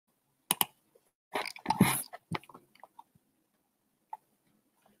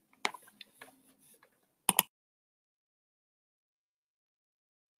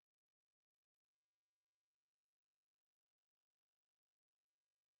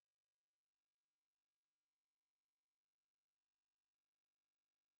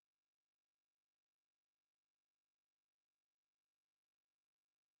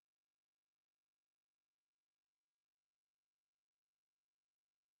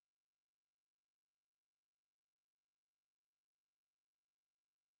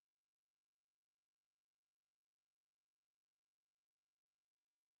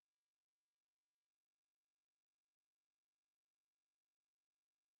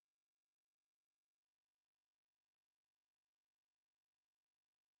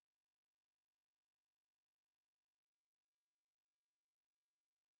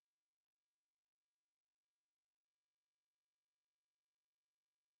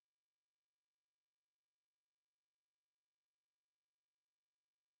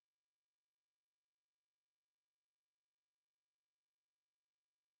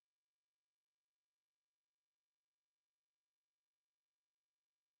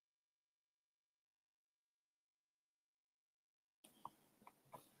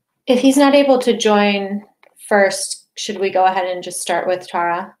If he's not able to join first, should we go ahead and just start with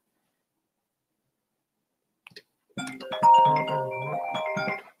Tara?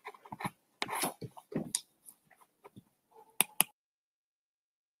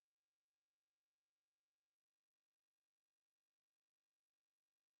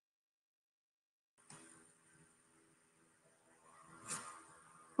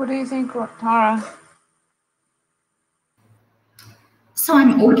 What do you think, Tara? So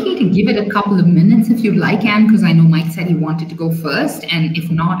I'm okay to give it a couple of minutes if you'd like, Anne, because I know Mike said he wanted to go first, and if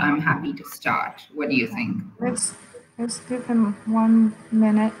not, I'm happy to start. What do you think? Let's give him 1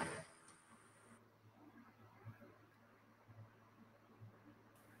 minute.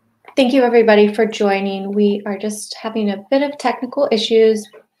 Thank you, everybody, for joining. We are just having a bit of technical issues,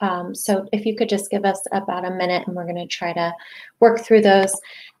 so if you could just give us about a minute, and we're going to try to work through those.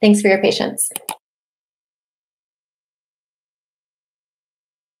 Thanks for your patience.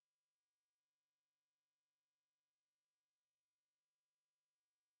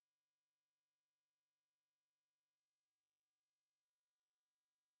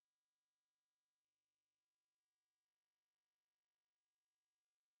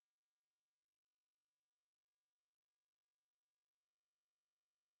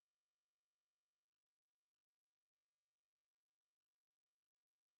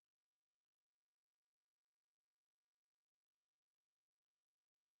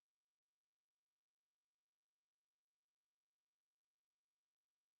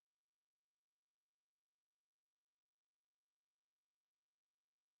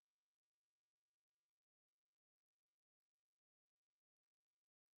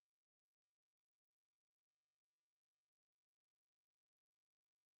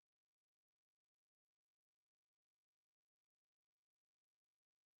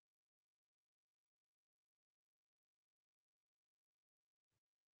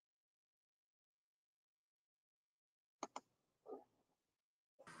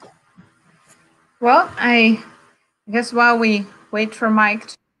 Well, I guess while we wait for Mike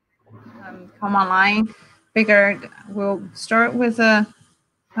to come online, figured we'll start with a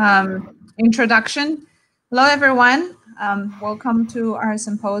introduction. Hello, everyone. Welcome to our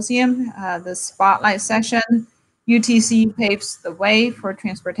symposium, the spotlight session, UTC Paves the Way for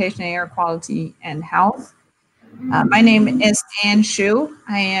Transportation, Air Quality, and Health. My name is Anne Xu.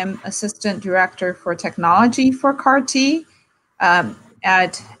 I am Assistant Director for Technology for CARTEEH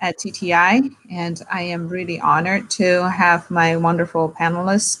at TTI, and I am really honored to have my wonderful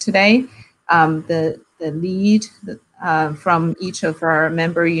panelists today, the lead from each of our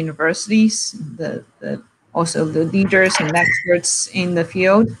member universities, also the leaders and experts in the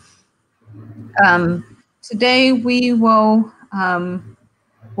field. Today we will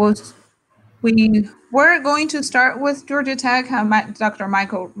we're going to start with Georgia Tech, Dr.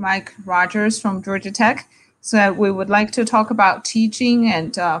 Mike Rodgers from Georgia Tech. So we would like to talk about teaching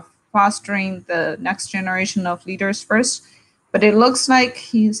and fostering the next generation of leaders first, but it looks like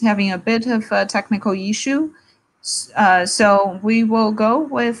he's having a bit of a technical issue. So we will go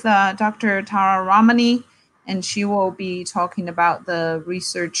with Dr. Tara Ramani, and she will be talking about the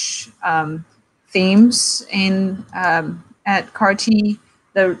research themes in at CARTEEH,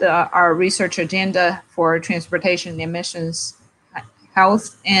 our research agenda for transportation emissions,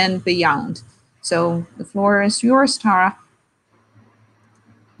 health, and beyond. So the floor is yours, Tara.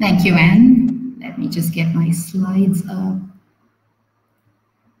 Thank you, Anne. Let me just get my slides up.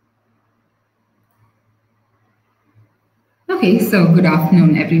 Okay, so good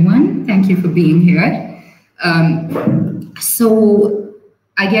afternoon, everyone. Thank you for being here. So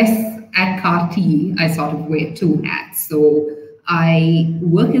I guess at CARTEEH, I sort of wear two hats. So I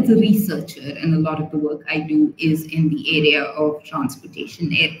work as a researcher, and a lot of the work I do is in the area of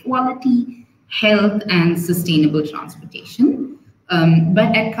transportation, air quality, health, and sustainable transportation.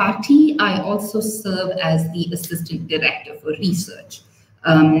 But at CARTEEH, I also serve as the Assistant Director for Research,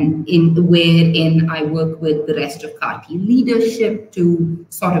 wherein I work with the rest of CARTEEH leadership to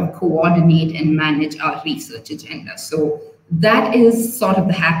sort of coordinate and manage our research agenda. So that is sort of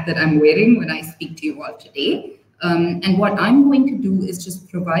the hat that I'm wearing when I speak to you all today. And what I'm going to do is just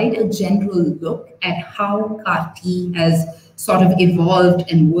provide a general look at how CARTEEH has sort of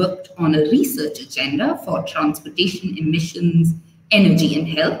evolved and worked on a research agenda for transportation, emissions, energy, and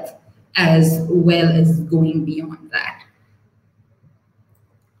health, as well as going beyond that.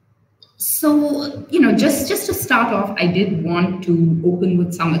 So, just to start off, I did want to open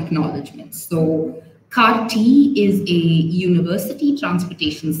with some acknowledgements. So CARTEEH is a university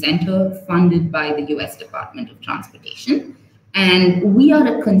transportation center funded by the US Department of Transportation. And we are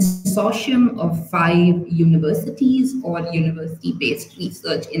a consortium of 5 universities or university-based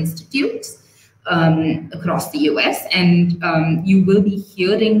research institutes across the US. And you will be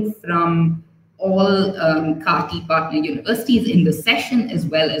hearing from all CARTEEH partner universities in the session as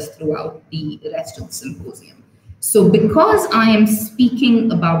well as throughout the rest of the symposium. So because I am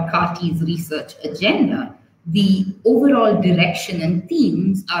speaking about CARTEEH's research agenda, the overall direction and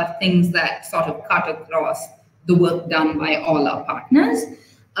themes are things that sort of cut across the work done by all our partners.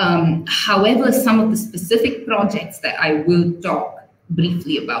 However, some of the specific projects that I will talk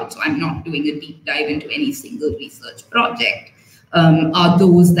briefly about, so I'm not doing a deep dive into any single research project, are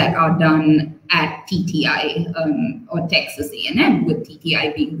those that are done at TTI or Texas A&M, with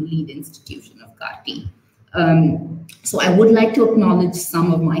TTI being the lead institution of CARTEEH. So I would like to acknowledge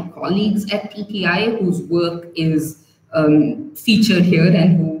some of my colleagues at TTI whose work is featured here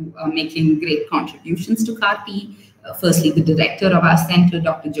and who are making great contributions to CARTEEH. Firstly, the director of our center,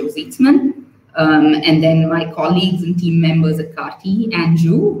 Dr. Joe Zeitzman, and then my colleagues and team members at CARTEEH,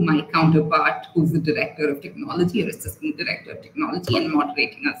 Andrew, my counterpart, who's the director of technology or assistant director of technology and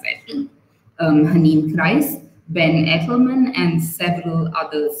moderating our session, Haneen Kreis, Ben Ethelman, and several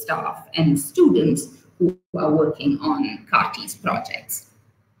other staff and students who are working on CARTEEH's projects.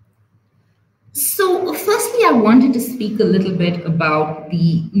 So firstly, I wanted to speak a little bit about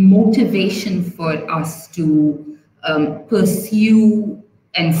the motivation for us to pursue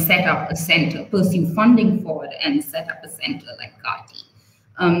and set up a center, pursue funding for and set up a center like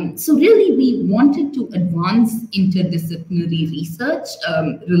CARTEEH. So really, we wanted to advance interdisciplinary research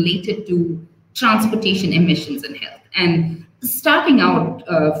related to transportation emissions and health. And starting out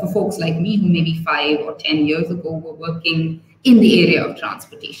for folks like me who maybe 5 or 10 years ago were working in the area of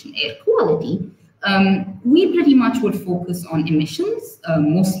transportation air quality, we pretty much would focus on emissions,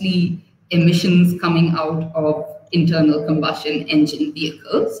 mostly emissions coming out of internal combustion engine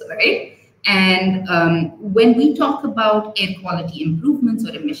vehicles, right? And when we talk about air quality improvements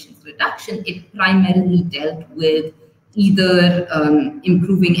or emissions reduction, it primarily dealt with either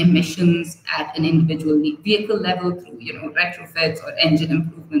improving emissions at an individual vehicle level through, retrofits or engine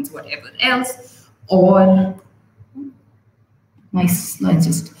improvements, whatever else, or my slide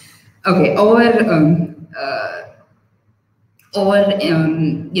just okay, or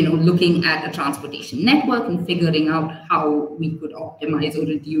looking at a transportation network and figuring out how we could optimize or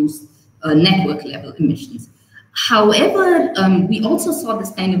reduce network level emissions. However, we also saw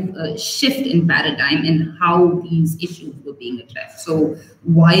this kind of shift in paradigm in how these issues were being addressed. So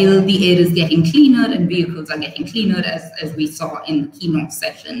while the air is getting cleaner and vehicles are getting cleaner, as we saw in the keynote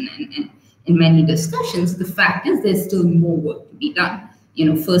session and in many discussions, the fact is there's still more work to be done.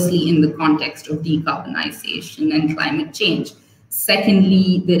 Firstly, in the context of decarbonization and climate change.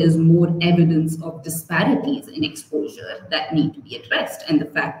 Secondly, there is more evidence of disparities in exposure that need to be addressed, and the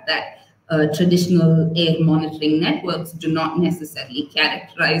fact that traditional air monitoring networks do not necessarily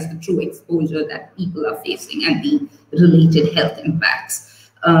characterize the true exposure that people are facing and the related health impacts.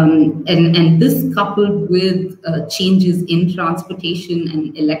 And this, coupled with changes in transportation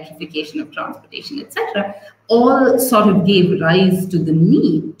and electrification of transportation, etc., all sort of gave rise to the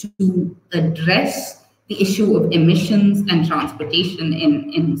need to address the issue of emissions and transportation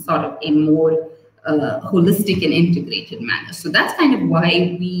in sort of a more holistic and integrated manner. So that's kind of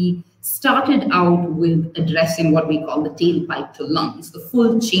why we started out with addressing what we call the tailpipe to lungs, the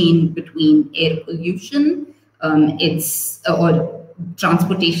full chain between air pollution, or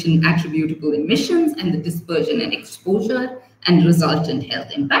transportation attributable emissions, and the dispersion and exposure and resultant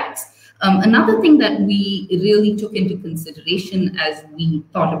health impacts. Another thing that we really took into consideration as we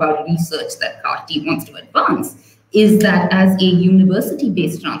thought about research that CARTEEH wants to advance is that as a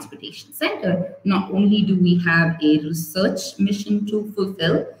university-based transportation center, not only do we have a research mission to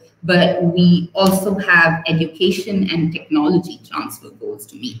fulfill, but we also have education and technology transfer goals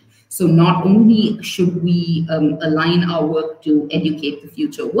to meet. So not only should we align our work to educate the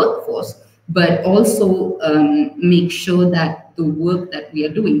future workforce, but also make sure that the work that we are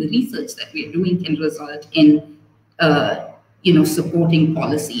doing, the research that we are doing, can result in supporting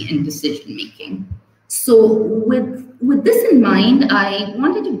policy and decision making. So with this in mind, I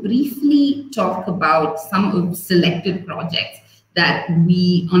wanted to briefly talk about some of selected projects that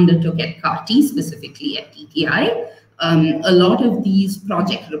we undertook at CARTEEH, specifically at TTI. A lot of these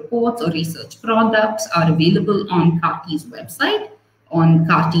project reports or research products are available on CARTEEH's website, on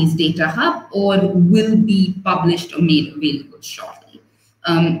CARTEEH's Data Hub, or will be published or made available shortly.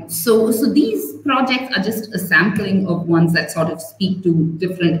 So these projects are just a sampling of ones that sort of speak to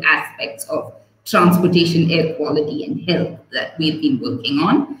different aspects of transportation, air quality, and health that we've been working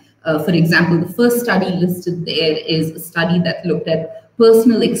on. For example, the first study listed there is a study that looked at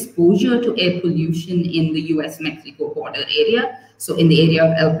personal exposure to air pollution in the US-Mexico border area. So in the area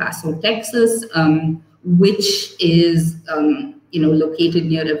of El Paso, Texas, which is located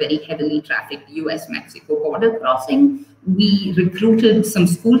near a very heavily trafficked US-Mexico border crossing. We recruited some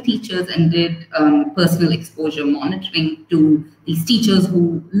school teachers and did personal exposure monitoring to these teachers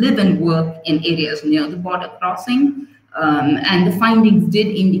who live and work in areas near the border crossing. And the findings did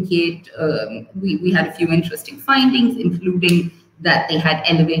indicate, we had a few interesting findings, including that they had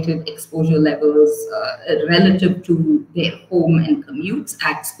elevated exposure levels relative to their home and commutes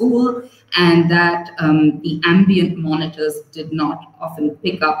at school, and that the ambient monitors did not often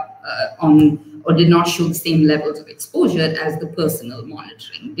pick up on or did not show the same levels of exposure as the personal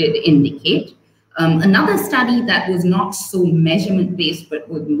monitoring did indicate. Another study that was not so measurement-based but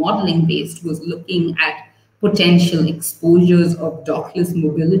was modeling-based was looking at potential exposures of dockless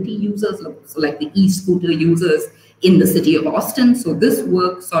mobility users, so like the e-scooter users in the city of Austin. So this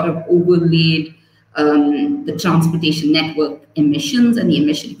work sort of overlaid the transportation network emissions and the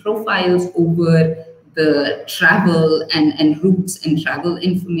emission profiles over the travel and routes and travel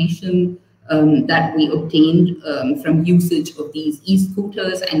information that we obtained from usage of these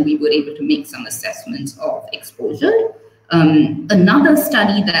e-scooters, and we were able to make some assessments of exposure. Another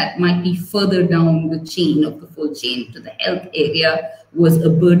study that might be further down the chain of the full chain to the health area was a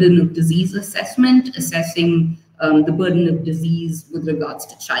burden of disease assessment, assessing the burden of disease with regards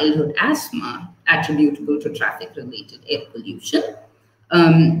to childhood asthma attributable to traffic-related air pollution.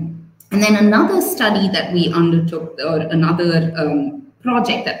 And then another study that we undertook, or another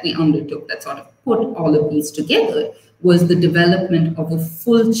project that we undertook that sort of put all of these together, was the development of a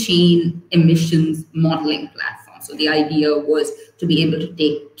full chain emissions modeling platform. So the idea was to be able to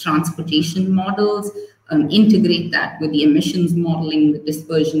take transportation models, integrate that with the emissions modeling, the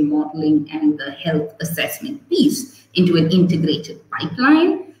dispersion modeling, and the health assessment piece into an integrated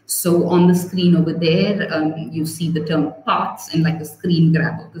pipeline. So on the screen over there, you see the term PATHs and like a screen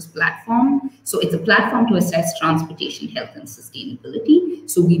grab of this platform. So it's a platform to assess transportation health and sustainability.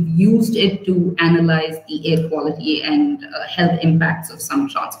 So we've used it to analyze the air quality and health impacts of some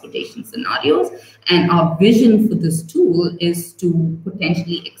transportation scenarios. And our vision for this tool is to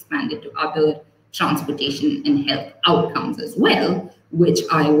potentially expand it to other transportation and health outcomes as well, which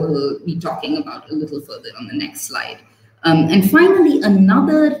I will be talking about a little further on the next slide. And finally,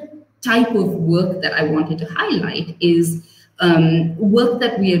 another type of work that I wanted to highlight is work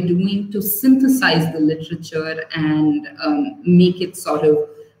that we are doing to synthesize the literature and make it sort of,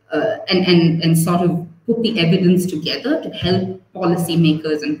 and sort of put the evidence together to help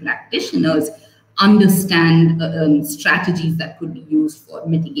policymakers and practitioners understand strategies that could be used for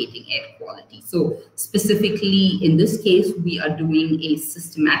mitigating air quality. So specifically in this case, we are doing a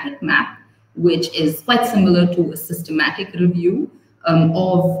systematic map, which is quite similar to a systematic review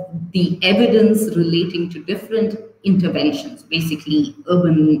of the evidence relating to different interventions, basically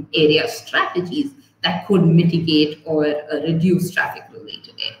urban area strategies that could mitigate or reduce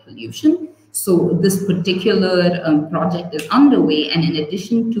traffic-related air pollution. So this particular project is underway, and in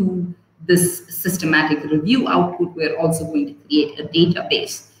addition to this systematic review output, we're also going to create a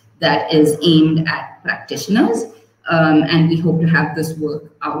database that is aimed at practitioners. And we hope to have this work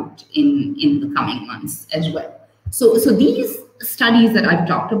out in the coming months as well. So these studies that I've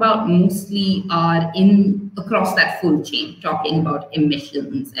talked about mostly are across that full chain, talking about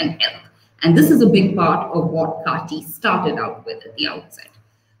emissions and health. And this is a big part of what CARTEEH started out with at the outset.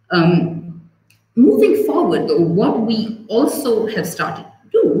 Moving forward, though, what we also have started to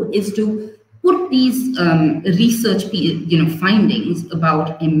do is to put these research findings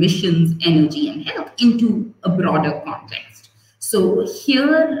about emissions, energy, and health into a broader context. So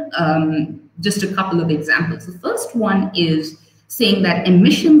here, just a couple of examples. The first one is saying that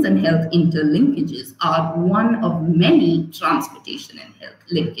emissions and health interlinkages are one of many transportation and health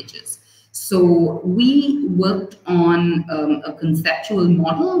linkages. So we worked on a conceptual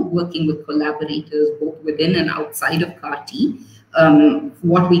model, working with collaborators both within and outside of CARTEEH,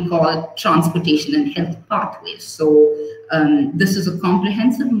 what we call transportation and health pathways. So this is a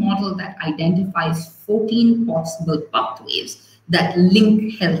comprehensive model that identifies 14 possible pathways that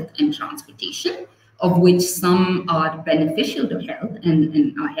link health and transportation, of which some are beneficial to health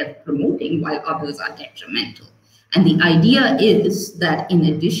and are health promoting, while others are detrimental. And the idea is that in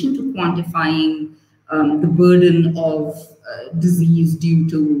addition to quantifying the burden of disease due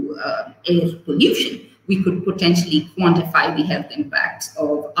to air pollution, we could potentially quantify the health impacts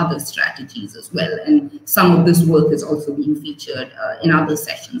of other strategies as well. And some of this work is also being featured in other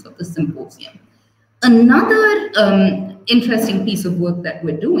sessions of the symposium. Another interesting piece of work that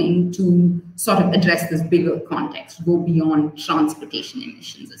we're doing to sort of address this bigger context, go beyond transportation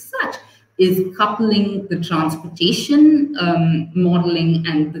emissions as such, is coupling the transportation modeling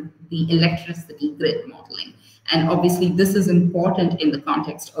and the electricity grid modeling. And obviously, this is important in the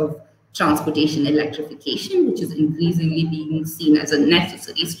context of transportation electrification, which is increasingly being seen as a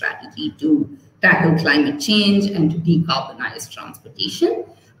necessary strategy to tackle climate change and to decarbonize transportation.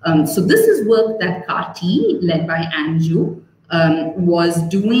 So this is work that CARTEEH, led by Andrew, was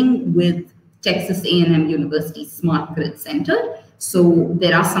doing with Texas A&M University Smart Grid Center. So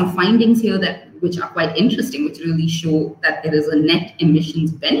there are some findings here which are quite interesting, which really show that there is a net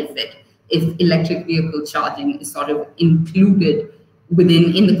emissions benefit if electric vehicle charging is sort of included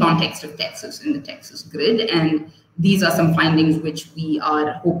in the context of Texas, in the Texas grid. And these are some findings which we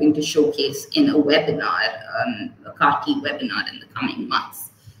are hoping to showcase in a webinar, a CARTEEH webinar in the coming months.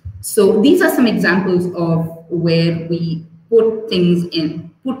 So these are some examples of where we put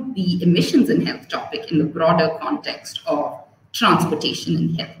the emissions and health topic in the broader context of transportation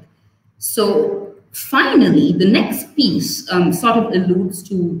and health. So finally, the next piece sort of alludes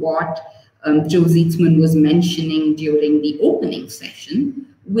to what Joe Zietzman was mentioning during the opening session,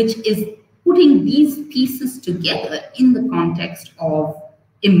 which is putting these pieces together in the context of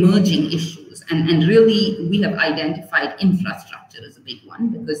emerging issues. And really, we have identified infrastructure as a big one,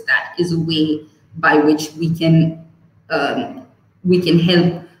 because that is a way by which we can help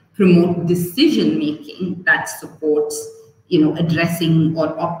promote decision-making that supports, addressing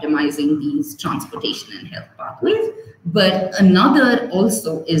or optimizing these transportation and health pathways. But another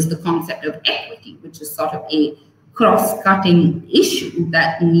also is the concept of equity, which is sort of a cross-cutting issue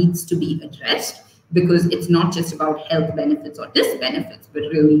that needs to be addressed, because it's not just about health benefits or disbenefits, but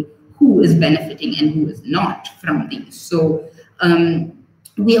really who is benefiting and who is not from these. So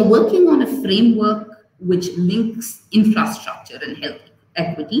we are working on a framework which links infrastructure and health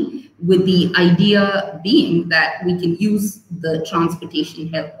equity, with the idea being that we can use the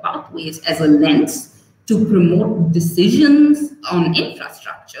transportation health pathways as a lens to promote decisions on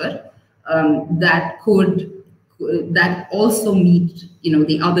infrastructure that also meet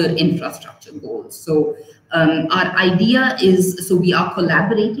the other infrastructure goals. So our idea is, so we are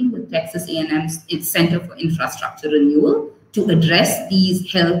collaborating with Texas A&M's Center for Infrastructure Renewal to address these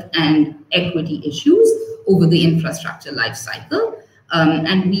health and equity issues over the infrastructure life cycle.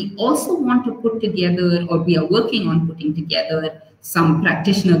 And we also want to put together, or we are working on putting together, some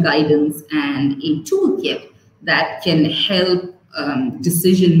practitioner guidance and a toolkit that can help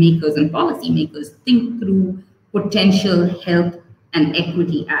decision makers and policy makers think through potential health and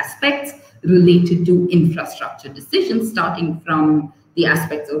equity aspects related to infrastructure decisions, starting from the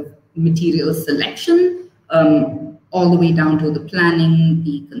aspects of material selection, all the way down to the planning,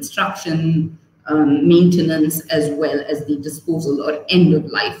 the construction, maintenance, as well as the disposal or end of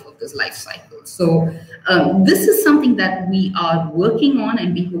life of this life cycle. So this is something that we are working on,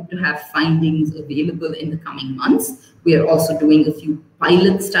 and we hope to have findings available in the coming months. We are also doing a few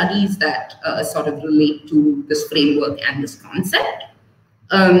pilot studies that sort of relate to this framework and this concept.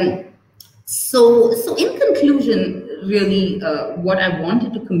 So in conclusion, really what I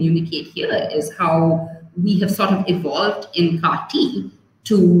wanted to communicate here is how we have sort of evolved in CARTEEH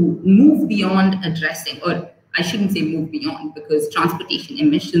to move beyond addressing, or I shouldn't say move beyond, because transportation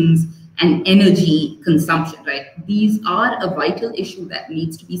emissions and energy consumption, right? These are a vital issue that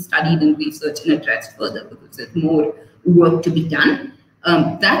needs to be studied and researched and addressed further, because there's more work to be done.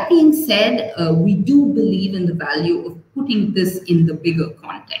 That being said, we do believe in the value of putting this in the bigger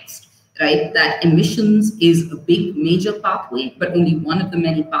context, right? That emissions is a big major pathway, but only one of the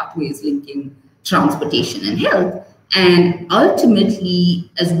many pathways linking transportation and health. And ultimately,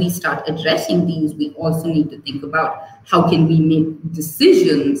 as we start addressing these, we also need to think about how can we make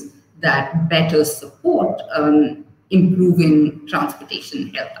decisions that better support improving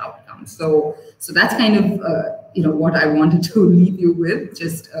transportation health outcomes. So that's kind of what I wanted to leave you with,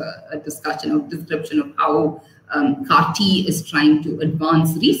 just a description of how CARTEEH is trying to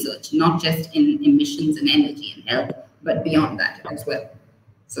advance research, not just in emissions and energy and health, but beyond that as well.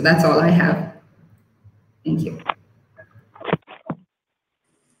 So that's all I have. Thank you.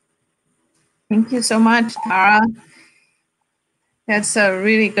 Thank you so much, Tara. That's a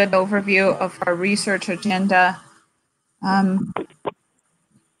really good overview of our research agenda.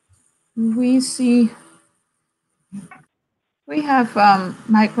 We have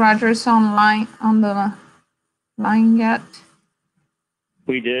Mike Rodgers on the line yet?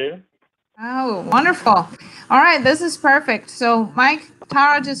 We do. Oh, wonderful. All right, this is perfect. So Mike,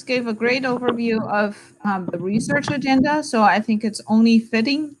 Tara just gave a great overview of the research agenda. So I think it's only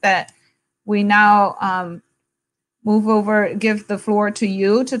fitting that we now give the floor to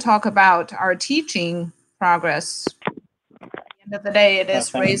you to talk about our teaching progress. At the end of the day, it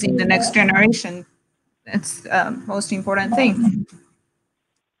is raising the next generation. It's the most important thing.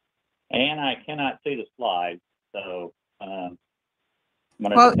 And I cannot see the slides, so I'm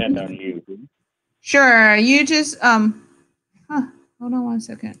going to depend on you. Sure. You just, hold on one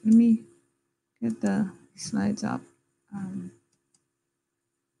second. Let me get the slides up.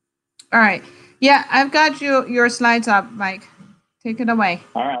 All right. Yeah, I've got your slides up, Mike. Take it away.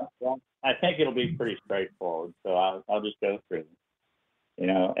 All right. Well, I think it'll be pretty straightforward, so I'll just go through them. You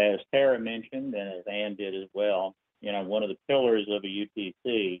know, as Tara mentioned, and as Ann did as well, you know, one of the pillars of a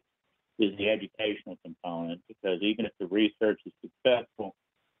UTC is the educational component, because even if the research is successful,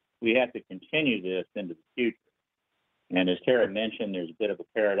 we have to continue this into the future. And as Tara mentioned, there's a bit of a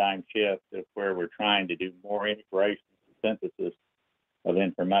paradigm shift of where we're trying to do more integration and synthesis of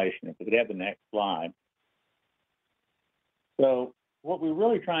information. If we could have the next slide. So what we're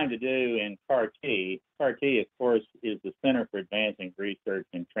really trying to do in CARTEEH, of course, is the Center for Advancing Research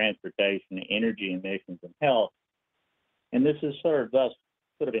in Transportation, Energy, Emissions, and Health. And this is sort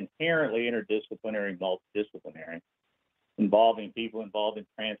of inherently interdisciplinary, multidisciplinary, involving people involved in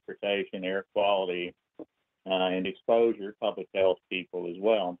transportation, air quality, and exposure, public health people as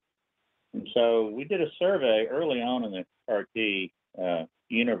well. And so we did a survey early on in the CARTEEH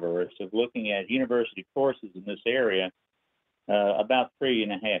universe of looking at university courses in this area about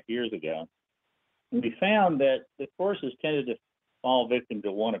 3.5 years ago. And we found that the courses tended to fall victim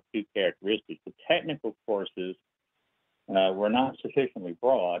to one of two characteristics. The technical courses were not sufficiently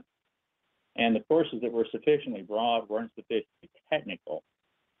broad, and the courses that were sufficiently broad weren't sufficiently technical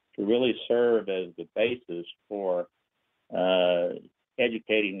to really serve as the basis for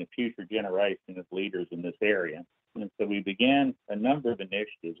educating the future generation of leaders in this area. And so we began a number of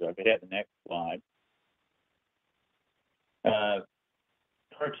initiatives. I could have the next slide.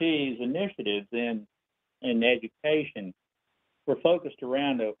 CARTEEH's initiatives in education were focused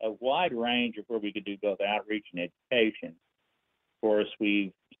around a wide range of where we could do both outreach and education. Of course,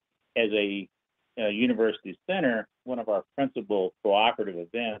 as a university center, one of our principal cooperative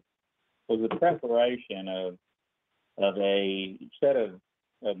events was the preparation of a set of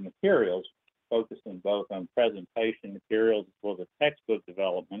materials focusing both on presentation materials as well as textbook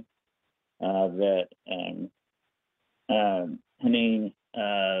development that Haneen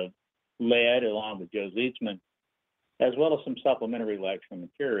led along with Joe Zietzman, as well as some supplementary lecture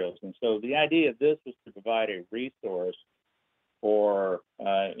materials. And so the idea of this was to provide a resource for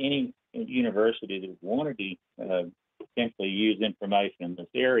any university that wanted to potentially use information in this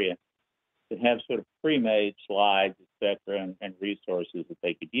area to have sort of pre-made slides, et cetera, and resources that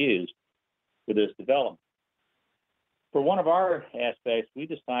they could use for this development. For one of our aspects, we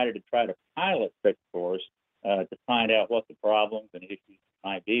decided to try to pilot such a course to find out what the problems and issues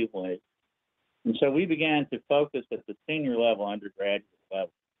might be with it. And so we began to focus at the senior level, undergraduate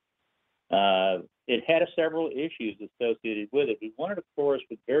level. It had several issues associated with it. We wanted a course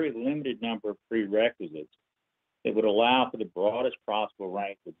with very limited number of prerequisites that would allow for the broadest possible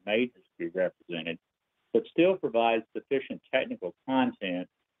range of majors to be represented, but still provide sufficient technical content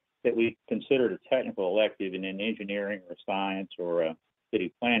that we considered a technical elective in an engineering or science or a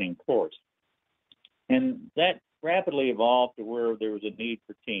city planning course. And that rapidly evolved to where there was a need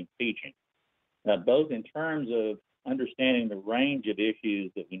for team teaching, both in terms of understanding the range of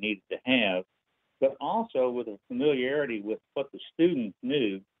issues that we needed to have, but also with a familiarity with what the students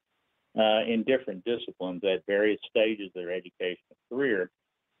knew in different disciplines at various stages of their educational career,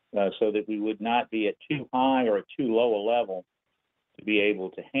 so that we would not be at too high or too low a level to be able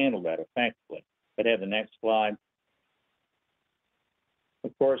to handle that effectively. Could I have the next slide?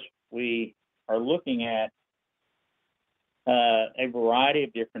 Of course, we are looking at a variety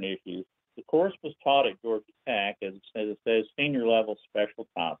of different issues. The course was taught at Georgia Tech, as it says, senior level special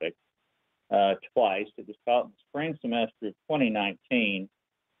topic twice. It was taught in the spring semester of 2019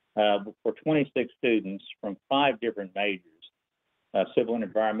 for 26 students from 5 different majors: civil and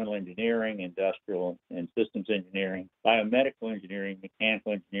environmental engineering, industrial and systems engineering, biomedical engineering,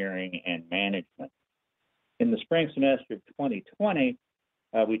 mechanical engineering, and management. In the spring semester of 2020,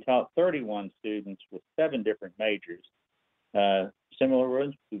 we taught 31 students with 7 different majors. Similar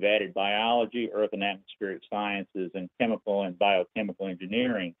ones, we've added biology, earth and atmospheric sciences, and chemical and biochemical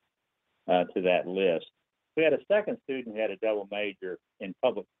engineering to that list. We had a second student who had a double major in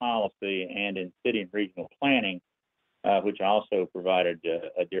public policy and in city and regional planning, which also provided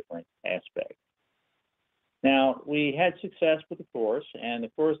a different aspect. Now, we had success with the course, and the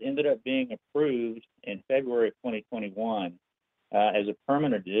course ended up being approved in February of 2021 as a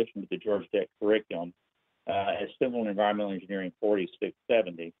permanent addition to the Georgia Tech curriculum as Civil and Environmental Engineering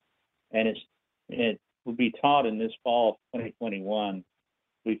 4670. And it will be taught in this fall of 2021.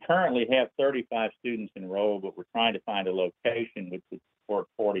 We currently have 35 students enrolled, but we're trying to find a location which would support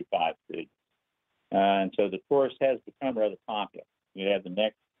 45 students. And so the course has become rather popular. You have the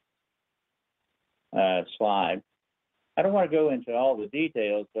next slide. I don't want to go into all the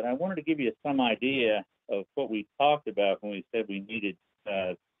details, but I wanted to give you some idea of what we talked about when we said we needed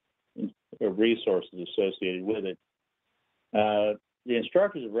resources associated with it. The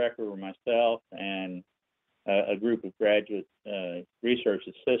instructors of record were myself and a group of graduate research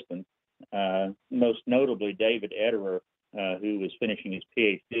assistants, most notably David Ederer, who was finishing his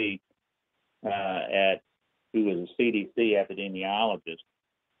PhD who was a CDC epidemiologist,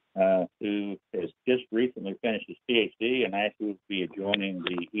 who has just recently finished his PhD and actually will be joining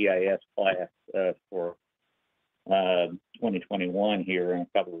the EIS class for 2021 here in a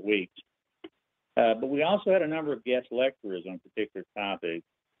couple of weeks. But we also had a number of guest lecturers on particular topics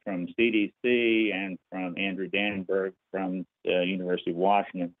from CDC and from Andrew Dannenberg from the University of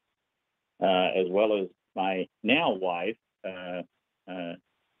Washington, as well as my now wife,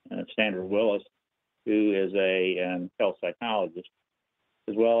 Sandra Willis, who is a health psychologist,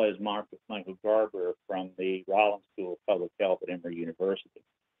 as well as Michael Garber from the Rollins School of Public Health at Emory University.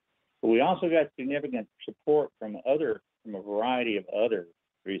 But we also got significant support from a variety of other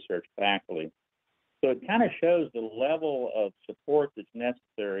research faculty. So it kind of shows the level of support that's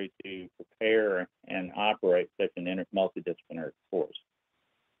necessary to prepare and operate such an multidisciplinary course.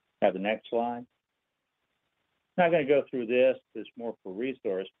 Have the next slide. I'm not going to go through this. It's more for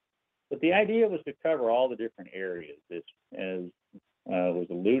resource. But the idea was to cover all the different areas, as was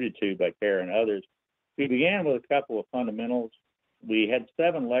alluded to by Kara and others. We began with a couple of fundamentals. We had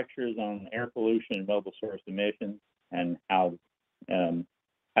 7 lectures on air pollution and mobile source emissions and how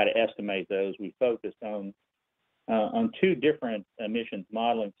to estimate those. We focused on 2 different emissions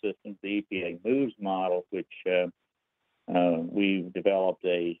modeling systems, the EPA MOVES model, which we've developed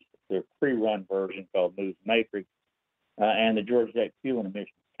the pre-run version called MOVES Matrix, and the Georgia Tech Fuel and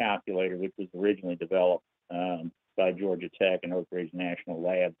Emissions Calculator, which was originally developed by Georgia Tech and Oak Ridge National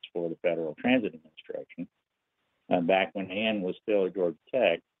Labs for the Federal Transit Administration, back when Ann was still at Georgia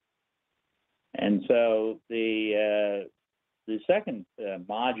Tech. And so the second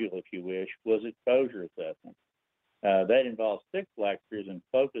module, if you wish, was exposure assessment. That involved 6 lectures and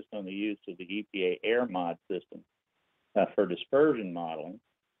focused on the use of the EPA air mod system for dispersion modeling.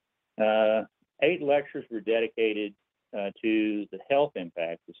 8 lectures were dedicated to the health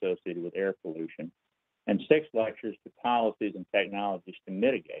impacts associated with air pollution, and 6 lectures to policies and technologies to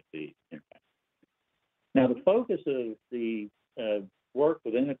mitigate these impacts. Now, the focus of the work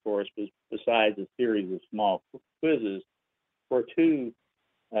within the course was, besides a series of small quizzes, for 2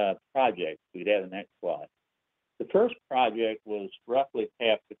 projects. We'd have the next slide. The first project was roughly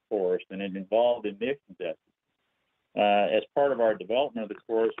half the course, and it involved emissions estimates. As part of our development of the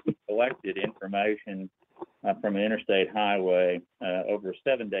course, we collected information from an interstate highway over a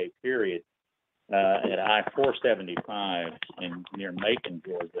 7-day period at I-475 near Macon,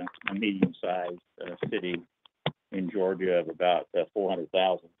 Georgia, a medium-sized city in Georgia of about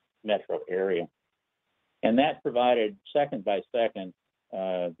 400,000 metro area. And that provided second-by-second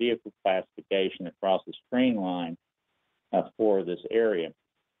vehicle classification across the string line for this area.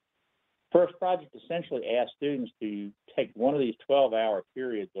 First project essentially asked students to take one of these 12-hour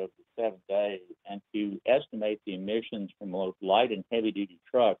periods over the 7 days and to estimate the emissions from both light and heavy-duty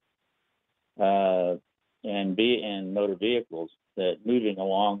trucks and motor vehicles that moving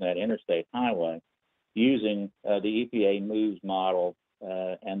along that interstate highway using the EPA MOVES model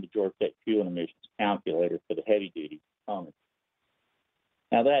and the Georgia Tech Fuel and Emissions Calculator for the heavy-duty components.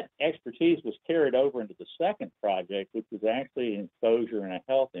 Now, that expertise was carried over into the second project, which was actually an exposure and a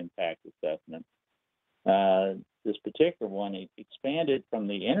health impact assessment. This particular one expanded from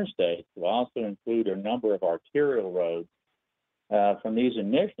the interstate to also include a number of arterial roads. From these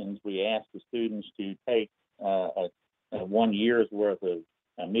emissions, we asked the students to take 1 year's worth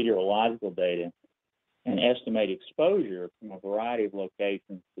of meteorological data and estimate exposure from a variety of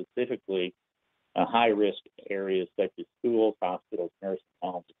locations, specifically high-risk areas such as schools, hospitals, nursing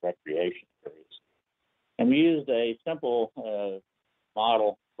homes, and recreation areas. And we used a simple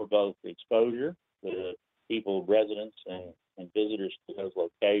model for both the exposure, the people, residents, and visitors to those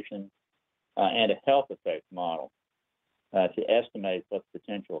locations, and a health effect model to estimate what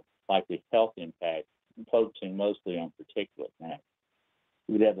potential likely health impact, focusing mostly on particulate matter.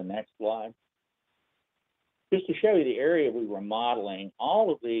 We would have the next slide. Just to show you the area we were modeling,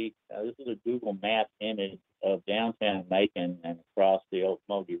 all of the, this is a Google Maps image of downtown Macon and across the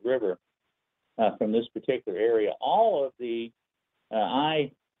Ocmulgee River from this particular area. All of the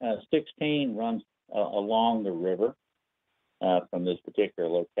I-16 runs along the river from this particular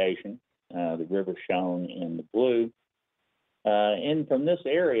location, the river shown in the blue. And from this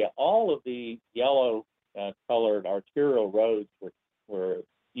area, all of the yellow colored arterial roads were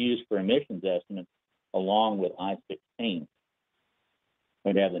used for emissions estimates along with I-16.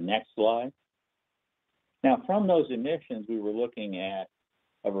 We'd have the next slide. Now, from those emissions, we were looking at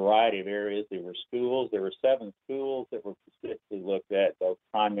a variety of areas. There were schools. There were 7 schools that were specifically looked at, both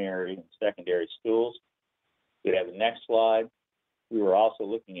primary and secondary schools. We have the next slide. We were also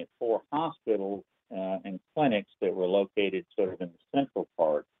looking at 4 hospitals and clinics that were located sort of in the central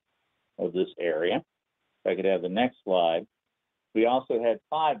part of this area. If I could have the next slide. We also had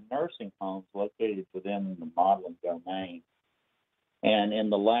 5 nursing homes located within the modeling domain. And in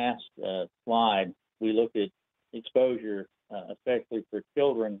the last slide, we looked at exposure, especially for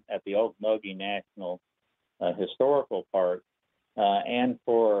children at the Ocmulgee National Historical Park, and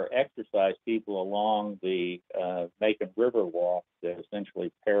for exercise people along the Macon River Walk that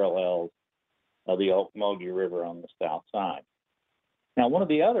essentially parallels the Ocmulgee River on the south side. Now, one of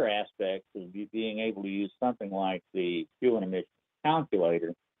the other aspects of being able to use something like the fuel and emissions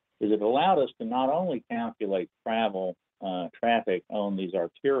calculator is it allowed us to not only calculate travel traffic on these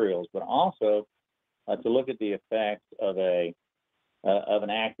arterials, but also to look at the effects of an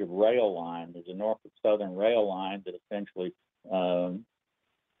active rail line. There's a Norfolk Southern rail line that essentially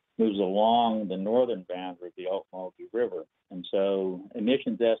moves along the northern boundary of the Ocmulgee River. And so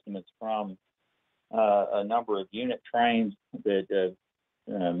emissions estimates from a number of unit trains that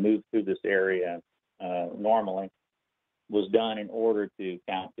move through this area normally was done in order to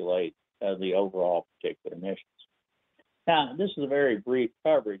calculate the overall particulate emissions. Now, this is a very brief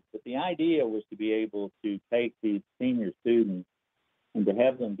coverage, but the idea was to be able to take these senior students and to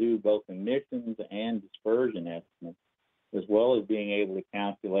have them do both emissions and dispersion estimates, as well as being able to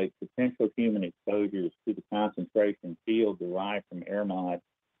calculate potential human exposures to the concentration field derived from air mod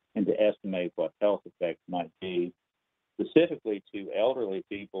and to estimate what health effects might be, specifically to elderly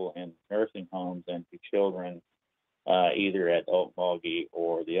people in nursing homes and to children either at Ocmulgee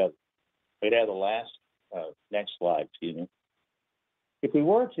or the other. We'd have the last, next slide, excuse me. If we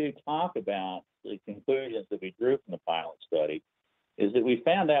were to talk about the conclusions that we drew from the pilot study, is that we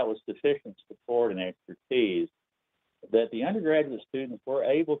found out with sufficient support and expertise that the undergraduate students were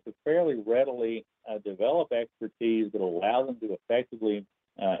able to fairly readily develop expertise that allow them to effectively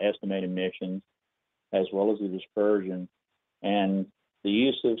estimate emissions as well as the dispersion, and the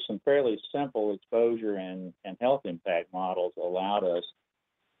use of some fairly simple exposure and health impact models allowed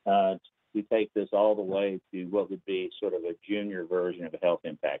us to take this all the way to what would be sort of a junior version of a health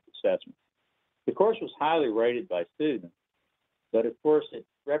impact assessment. The course was highly rated by students, but of course it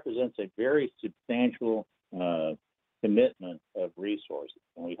represents a very substantial commitment of resources.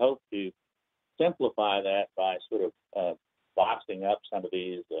 And we hope to simplify that by sort of boxing up some of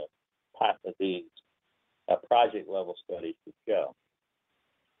these project level studies to show.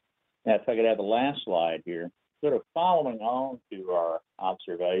 Now, if I could have the last slide here, sort of following on to our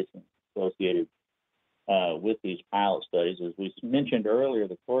observations associated with these pilot studies. As we mentioned earlier,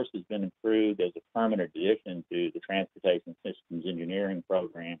 the course has been improved as a permanent addition to the Transportation Systems Engineering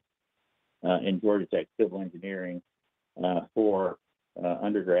program in Georgia Tech Civil Engineering for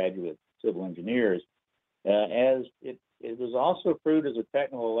undergraduate civil engineers, as it was also approved as a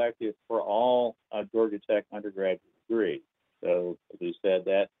technical elective for all Georgia Tech undergraduate degrees. So, as we said,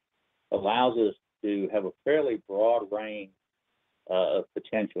 that allows us to have a fairly broad range of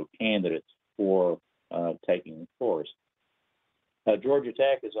potential candidates for taking the course. Georgia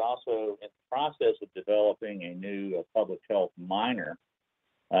Tech is also in the process of developing a new public health minor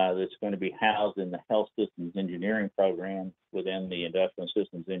that's going to be housed in the Health Systems Engineering program within the Industrial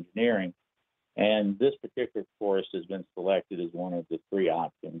Systems Engineering. And this particular course has been selected as one of the 3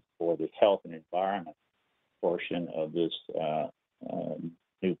 options for the health and environment portion of this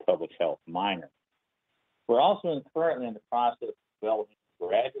new public health minor. We're also currently in the process of developing a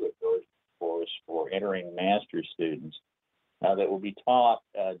graduate version course for entering master's students that will be taught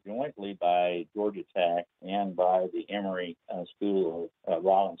jointly by Georgia Tech and by the Emory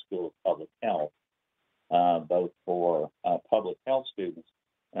Rollins School of Public Health, both for public health students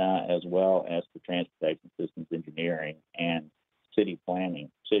as well as for transportation systems engineering and city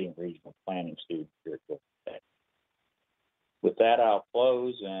and regional planning students here at Georgia Tech. With that, I'll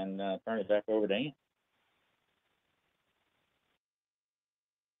close and turn it back over to Ann.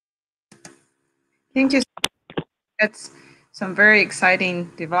 Thank you. That's some very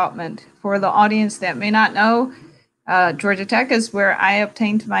exciting development. For the audience that may not know, Georgia Tech is where I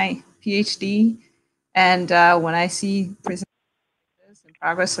obtained my PhD. And when I see presentations like this and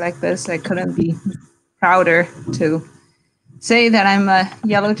progress like this, I couldn't be prouder to say that I'm a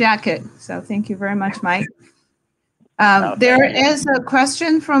yellow jacket. So thank you very much, Mike. There is a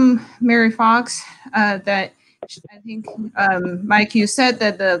question from Mary Fox that I think, Mike, you said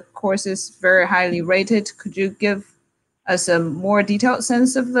that the course is very highly rated. Could you give us a more detailed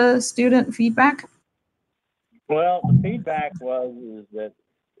sense of the student feedback? Well, the feedback is that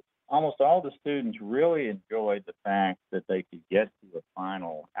almost all the students really enjoyed the fact that they could get to a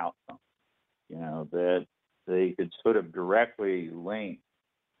final outcome, you know, that they could sort of directly link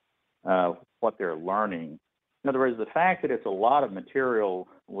what they're learning. In other words, the fact that it's a lot of material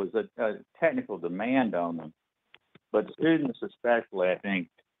was a technical demand on them. But students, especially, I think,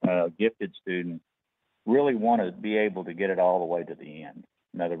 gifted students, really want to be able to get it all the way to the end.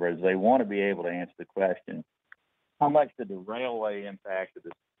 In other words, they want to be able to answer the question, how much did the railway impact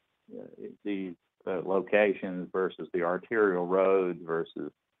these locations versus the arterial roads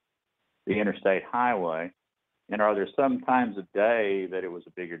versus the interstate highway? And are there some times of day that it was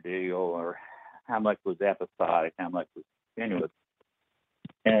a bigger deal, or how much was episodic, how much was continuous?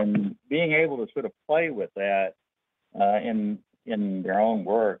 And being able to sort of play with that in their own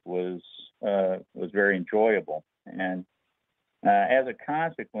work was very enjoyable. And as a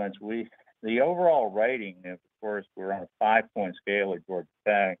consequence, the overall rating, of course, we're on a 5-point scale at Georgia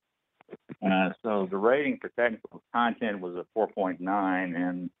Tech. So the rating for technical content was a 4.9,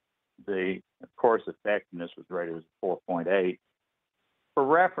 and the course effectiveness was rated as a 4.8. For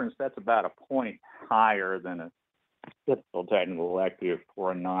reference, that's about a point higher than a typical technical elective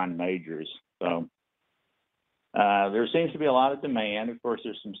for non-majors. So there seems to be a lot of demand. Of course,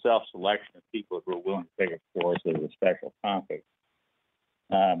 there's some self-selection of people who are willing to take a course as a special topic.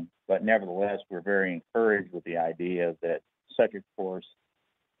 But nevertheless, we're very encouraged with the idea that such a course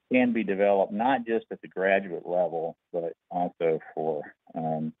can be developed not just at the graduate level, but also for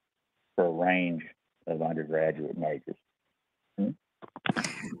a range of undergraduate majors.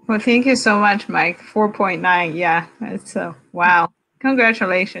 Well, thank you so much, Mike. 4.9, yeah, that's wow.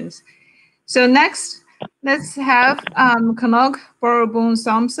 Congratulations. So next, let's have Kanok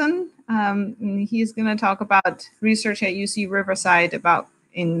Boriboonsomsin. He's going to talk about research at UC Riverside about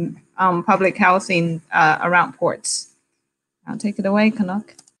in public housing around ports. I'll take it away,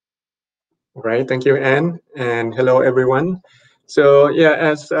 Kanok. All right, thank you, Anne, and hello, everyone. So yeah,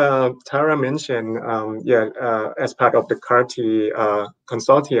 as Tara mentioned, as part of the CARTEEH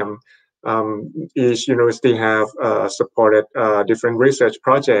consortium, each university have supported different research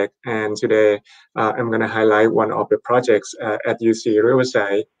projects, and today I'm going to highlight one of the projects at UC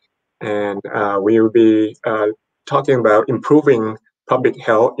Riverside, and we will be talking about improving public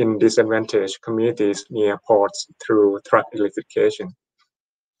health in disadvantaged communities near ports through truck electrification.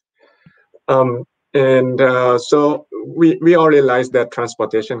 So we all realize that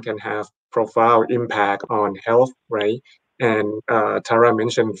transportation can have profound impact on health, right? And Tara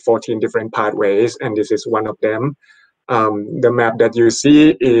mentioned 14 different pathways, and this is one of them. The map that you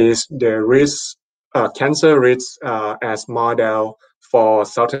see is the risk, cancer risk as model for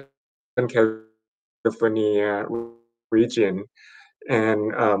Southern California region.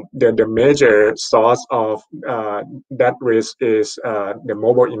 And the major source of that risk is the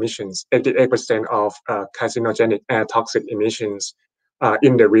mobile emissions. 88% of carcinogenic air toxic emissions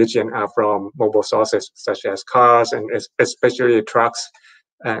in the region are from mobile sources such as cars and especially trucks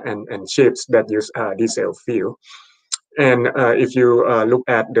and ships that use diesel fuel. And if you look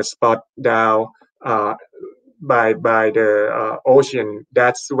at the spot down by the ocean,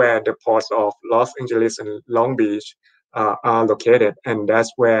 that's where the ports of Los Angeles and Long Beach are located, and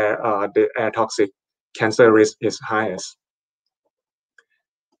that's where the air toxic cancer risk is highest.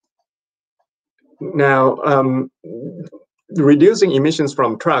 Now, reducing emissions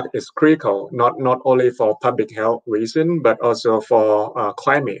from truck is critical, not only for public health reason, but also for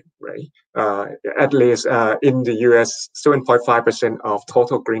climate, right? At least in the US, 7.5% of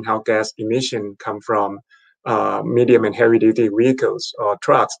total greenhouse gas emission come from medium and heavy duty vehicles or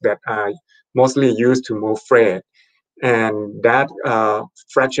trucks that are mostly used to move freight. And that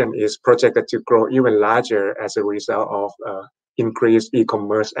fraction is projected to grow even larger as a result of increased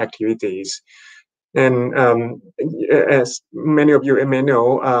e-commerce activities. And as many of you may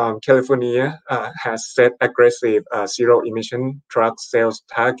know, California has set aggressive zero-emission truck sales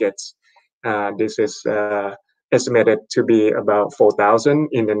targets. This is estimated to be about 4,000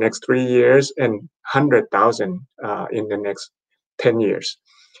 in the next 3 years and 100,000 in the next 10 years.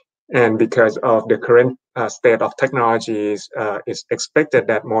 And because of the current state of technologies, it's expected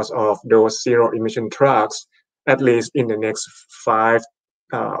that most of those zero-emission trucks at least in the next 5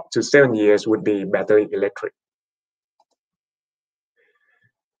 to 7 years, would be battery electric.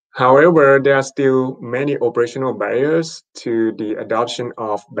 However, there are still many operational barriers to the adoption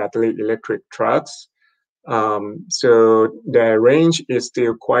of battery electric trucks. So the range is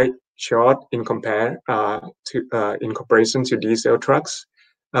still quite short in comparison to diesel trucks.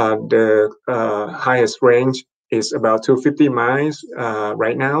 The highest range is about 250 miles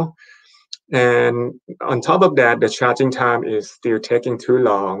right now. And on top of that, the charging time is still taking too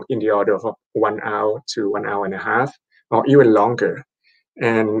long, in the order of 1 hour to 1 hour and a half, or even longer.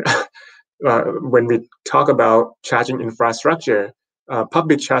 And when we talk about charging infrastructure,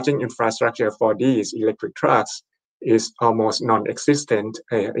 public charging infrastructure for these electric trucks is almost non-existent,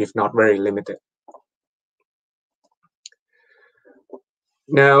 if not very limited.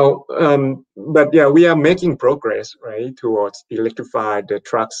 Now, but yeah, we are making progress, right, towards electrify the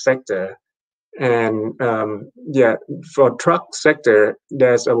truck sector. And yeah, for truck sector,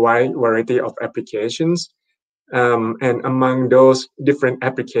 there's a wide variety of applications. And among those different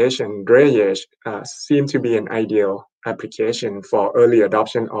applications, drayage seem to be an ideal application for early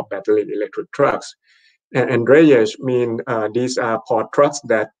adoption of battery electric trucks. And drayage mean these are port trucks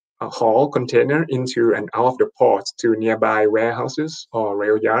that haul container into and out of the ports to nearby warehouses or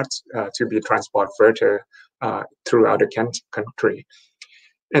rail yards to be transported further throughout the country.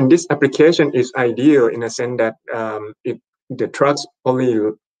 And this application is ideal in a sense that the trucks only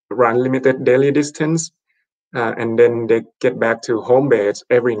run limited daily distance, and then they get back to home base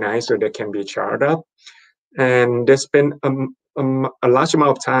every night so they can be charged up. And they spend a large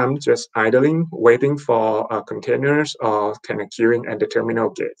amount of time just idling, waiting for containers or kind of queuing at the terminal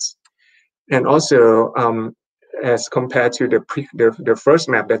gates. And also, as compared to the first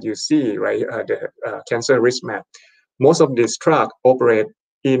map that you see, right, the cancer risk map, most of these trucks operate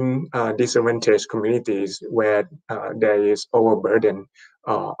in disadvantaged communities where there is overburden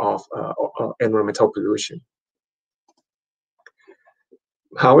of environmental pollution.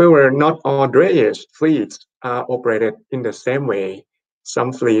 However, not all drayage fleets are operated in the same way.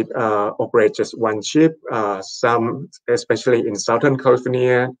 Some fleets operate just one ship. Some, especially in Southern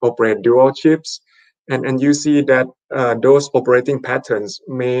California, operate dual ships. And you see that those operating patterns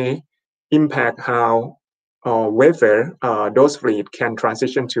may impact how whether those fleets can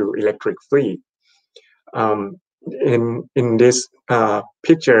transition to electric fleet. In this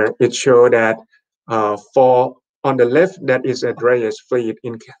picture, it shows that for on the left, that is a drayage fleet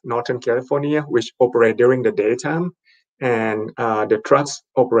in Northern California, which operate during the daytime, and the trucks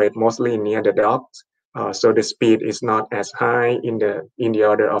operate mostly near the docks, so the speed is not as high in the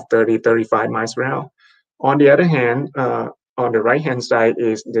order of 30-35 miles per hour. On the other hand, on the right-hand side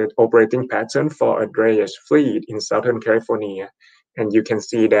is the operating pattern for a drayage fleet in Southern California, and you can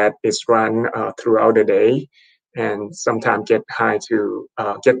see that it's run throughout the day, and sometimes get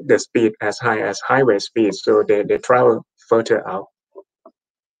the speed as high as highway speed, so they travel further out.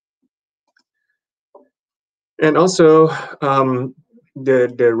 And also,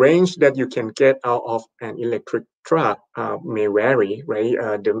 the range that you can get out of an electric truck may vary, right?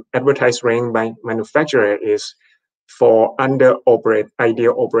 The advertised range by manufacturer is for ideal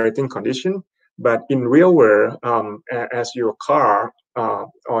operating condition, but in real world, as your car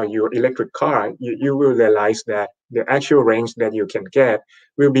or your electric car, you will realize that the actual range that you can get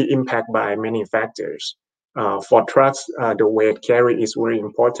will be impacted by many factors. For trucks, the weight carry is very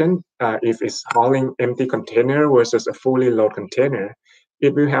important. If it's hauling empty container versus a fully loaded container,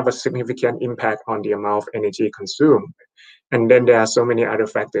 it will have a significant impact on the amount of energy consumed. And then there are so many other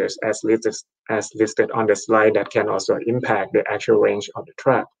factors as listed on the slide that can also impact the actual range of the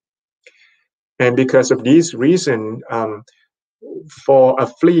truck. And because of these reasons, for a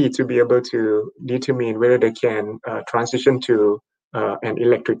fleet to be able to determine whether they can transition to an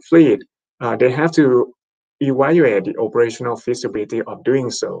electric fleet, they have to evaluate the operational feasibility of doing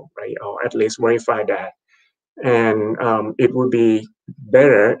so, right? Or at least verify that. And it would be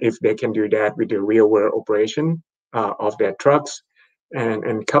better if they can do that with the real world operation of their trucks,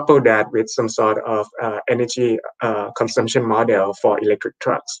 and couple that with some sort of energy consumption model for electric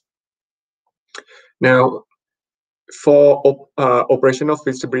trucks. Now, for operational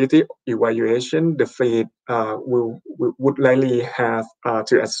feasibility evaluation, the fleet would likely have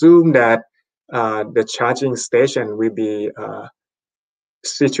to assume that the charging station will be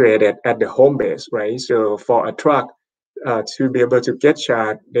situated at the home base, right? So for a truck to be able to get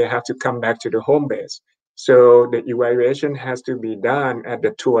charged, they have to come back to the home base. So the evaluation has to be done at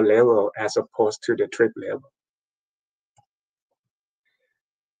the tour level as opposed to the trip level.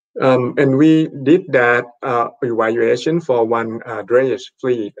 And we did that evaluation for one drayage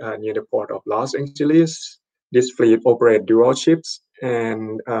fleet near the port of Los Angeles. This fleet operate dual shifts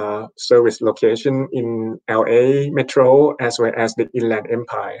and service location in LA Metro as well as the Inland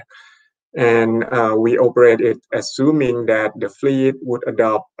Empire. And we operate it assuming that the fleet would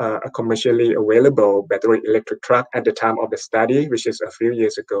adopt a commercially available battery electric truck at the time of the study, which is a few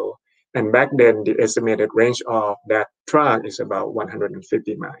years ago. And back then, the estimated range of that truck is about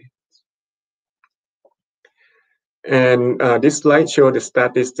 150 miles. And this slide shows the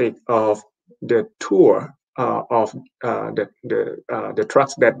statistic of the tour of the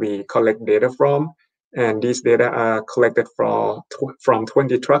trucks that we collect data from. And these data are collected from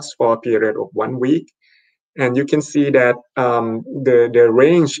 20 trucks for a period of 1 week. And you can see that the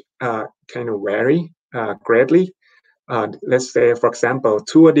range kind of vary greatly. Let's say, for example,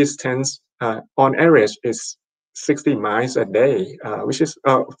 tour distance on average is 60 miles a day, which is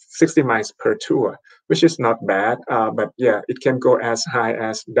 60 miles per tour, which is not bad. But yeah, it can go as high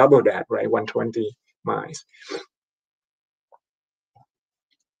as double that, right? 120 miles.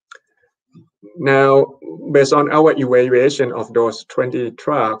 Now, based on our evaluation of those 20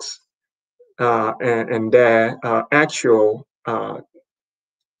 trucks and their actual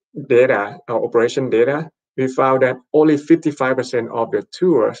data, operation data, we found that only 55% of the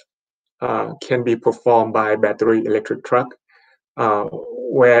tours can be performed by battery electric truck,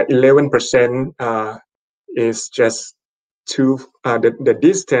 where 11% is just the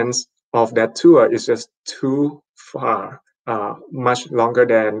distance of that tour is just too far, much longer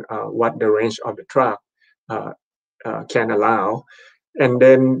than what the range of the truck can allow. And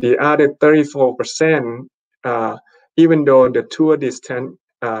then the other 34%, even though the tour distance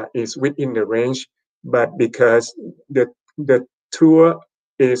is within the range, but because the tour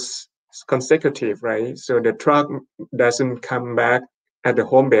is consecutive, right? So the truck doesn't come back at the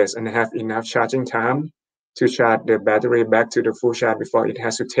home base and have enough charging time to charge the battery back to the full charge before it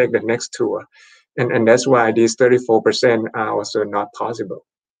has to take the next tour. And that's why these 34% are also not possible.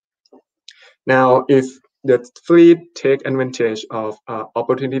 Now, if the fleet take advantage of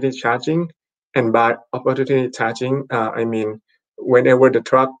opportunity charging, and by opportunity charging, I mean, whenever the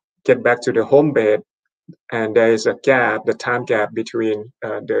truck get back to the home base, and there is a gap, the time gap between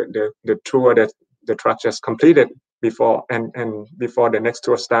the tour that the truck just completed before and before the next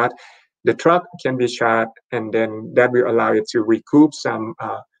tour start, the truck can be charged, and then that will allow it to recoup some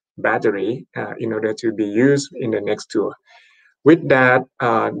battery in order to be used in the next tour. With that,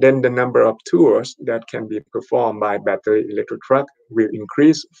 then the number of tours that can be performed by battery electric truck will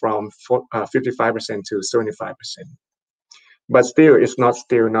increase from 55% to 75%. But still, it's not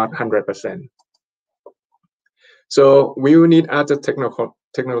 100%. So we will need other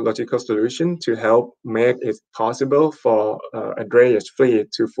technological solution to help make it possible for a drayage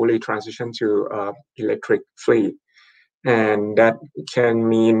fleet to fully transition to electric fleet. And that can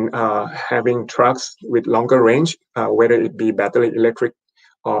mean having trucks with longer range, whether it be battery electric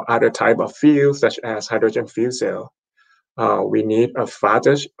or other type of fuel, such as hydrogen fuel cell. We need a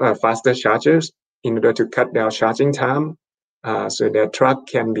faster chargers in order to cut down charging time, so that truck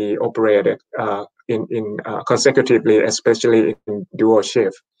can be operated consecutively, especially in dual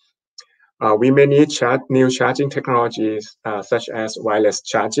shift. We may need new charging technologies, such as wireless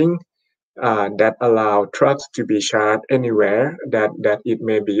charging, that allow trucks to be charged anywhere that it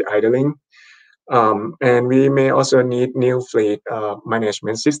may be idling. And we may also need new fleet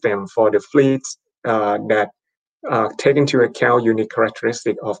management system for the fleets that take into account unique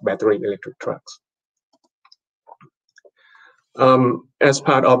characteristics of battery electric trucks. As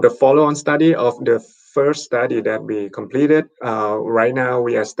part of the follow-on study of the first study that we completed, right now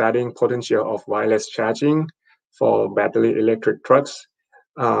we are studying potential of wireless charging for battery electric trucks.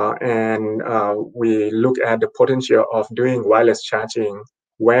 And we look at the potential of doing wireless charging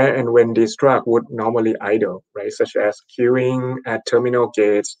where and when this truck would normally idle, right? Such as queuing at terminal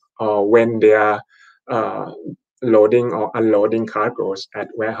gates or when they are loading or unloading cargoes at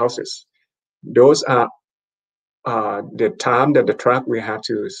warehouses. Those are the time that the truck will have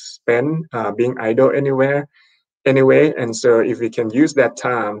to spend being idle anyway. And so if we can use that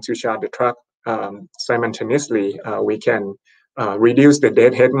time to charge the truck simultaneously, we can reduce the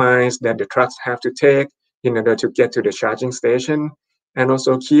deadhead miles that the trucks have to take in order to get to the charging station, and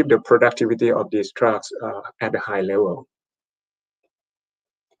also keep the productivity of these trucks at a high level.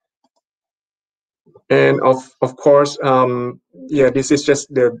 And of course, yeah, this is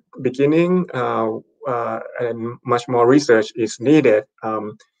just the beginning, and much more research is needed.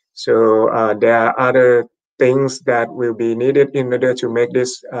 So there are other things that will be needed in order to make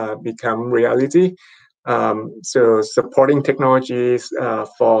this become reality. So supporting technologies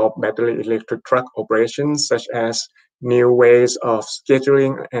for battery electric truck operations, such as new ways of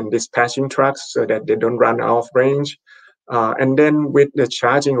scheduling and dispatching trucks so that they don't run out of range. And then with the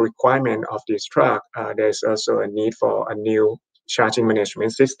charging requirement of this truck, there's also a need for a new charging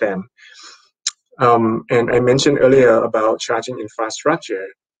management system. And I mentioned earlier about charging infrastructure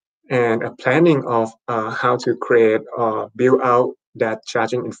and a planning of how to create or build out that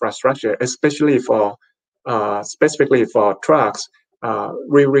charging infrastructure, especially for specifically for trucks.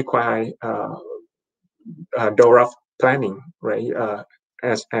 We require thorough planning, right?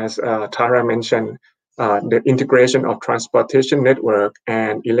 As Tara mentioned, the integration of transportation network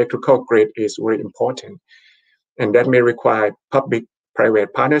and electrical grid is very important, and that may require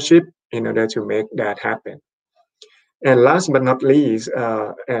public-private partnership in order to make that happen. And last but not least,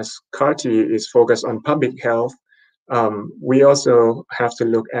 as CARTEEH is focused on public health, we also have to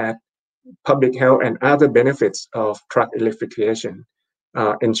look at public health and other benefits of truck electrification,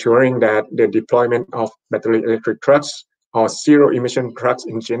 ensuring that the deployment of battery electric trucks or zero emission trucks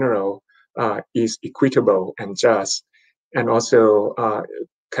in general is equitable and just, and also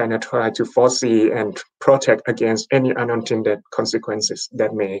kind of try to foresee and protect against any unintended consequences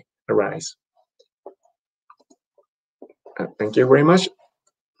that may arise. Thank you very much.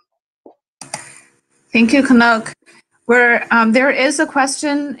 Thank you, Kanok. There is a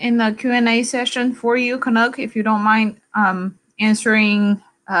question in the Q&A session for you, Kanok, if you don't mind answering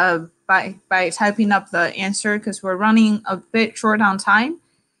by typing up the answer, because we're running a bit short on time.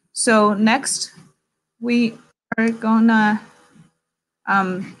 So next, we are gonna,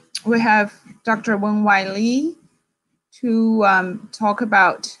 we have Dr. Wen-Whai to talk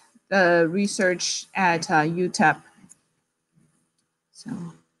about the research at UTEP. So,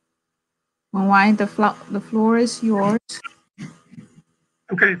 Wen-Whai, the floor is yours.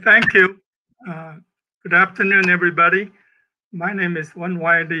 Okay, thank you. Good afternoon, everybody. My name is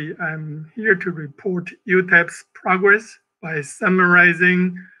Wen-Whai. I'm here to report UTEP's progress by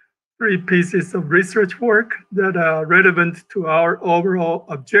summarizing 3 pieces of research work that are relevant to our overall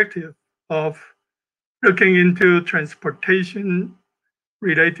objective of looking into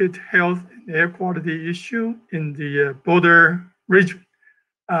transportation-related health and air quality issue in the border region.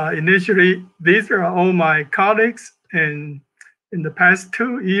 Initially, these are all my colleagues, and in the past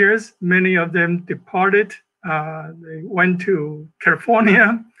 2 years, many of them departed. They went to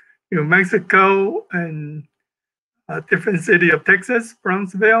California, New Mexico, and a different city of Texas,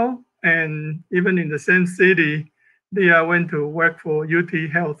 Brownsville, and even in the same city, they went to work for UT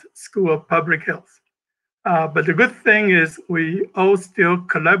Health School of Public Health. But the good thing is we all still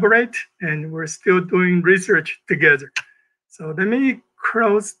collaborate, and we're still doing research together. So let me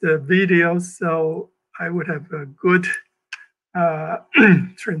close the video so I would have a good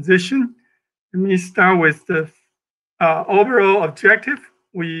transition. Let me start with the overall objective.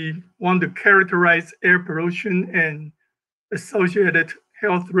 We want to characterize air pollution and associated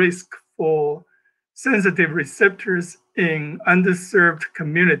health risk for sensitive receptors in underserved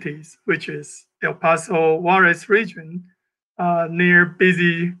communities, which is El Paso, Juarez region, near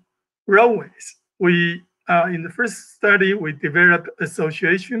busy roadways. In the first study, we developed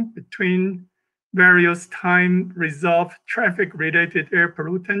association between various time-resolved traffic-related air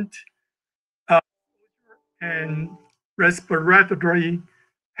pollutant and respiratory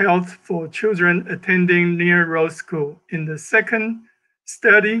health for children attending near road school. In the second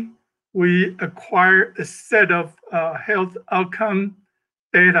study, we acquired a set of health outcome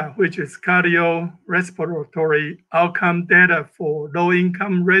data, which is cardiorespiratory outcome data for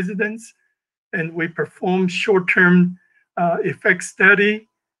low-income residents. And we perform short-term effect study,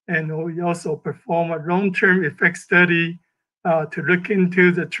 and we also perform a long-term effect study to look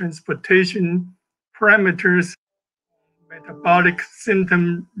into the transportation parameters, metabolic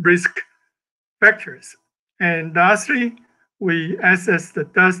symptom risk factors. And lastly, we assess the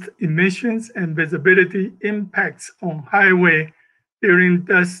dust emissions and visibility impacts on highway during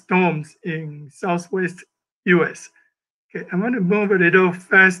dust storms in Southwest US. Okay, I'm going to move a little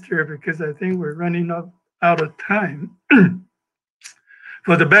faster because I think we're running out of time.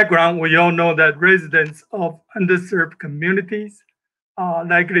 For the background, we all know that residents of underserved communities are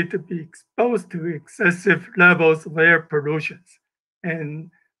likely to be exposed to excessive levels of air pollution. And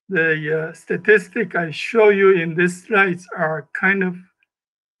the statistic I show you in these slides are kind of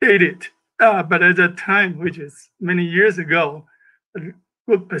dated, but at that time, which is many years ago, a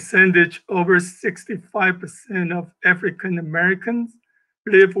good percentage, over 65% of African Americans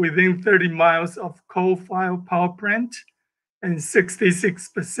live within 30 miles of coal-fired power plant, and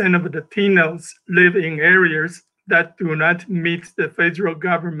 66% of Latinos live in areas that do not meet the federal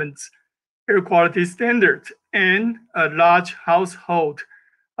government's air quality standards. And a large household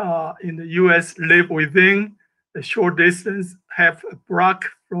in the US live within a short distance, half a block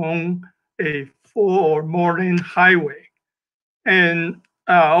from a 4 or more lane highway. And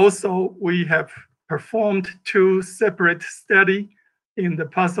also, we have performed 2 separate studies in the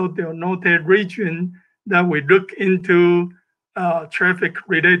Paso del Norte region that we look into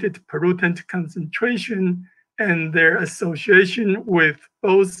traffic-related pollutant concentration and their association with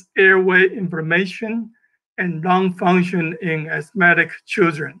both airway inflammation and lung function in asthmatic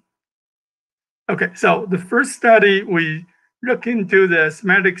children. Okay, so the first study, we look into the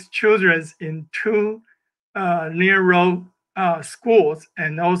asthmatic children in 2 near-road schools,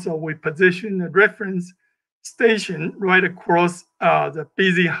 and also we position a reference station right across the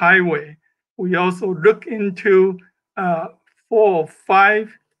busy highway. We also look into 4 or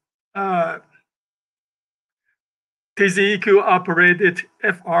 5 TCEQ operated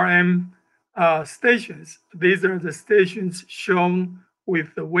FRM stations. These are the stations shown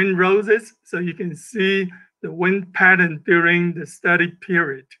with the wind roses, so you can see the wind pattern during the study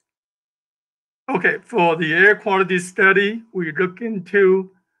period. Okay, for the air quality study, we look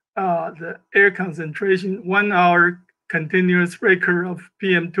into the air concentration, 1 hour continuous record of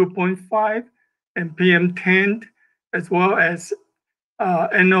PM 2.5 and PM 10, as well as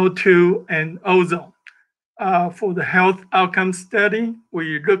NO2 and ozone. For the health outcome study,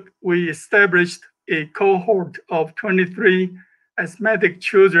 we established a cohort of 23 asthmatic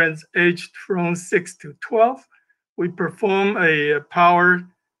children aged from 6 to 12. We perform a power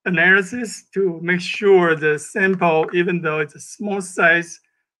analysis to make sure the sample, even though it's a small size,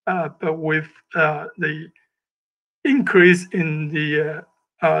 but with the increase in the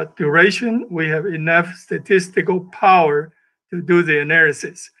duration, we have enough statistical power to do the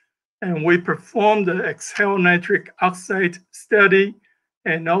analysis. And we performed the exhale nitric oxide study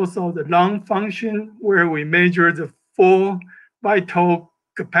and also the lung function, where we measure the full vital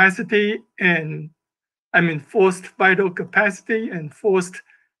capacity and forced vital capacity and forced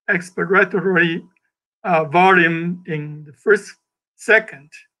expiratory volume in the first second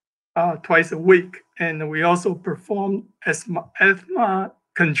twice a week. And we also perform asthma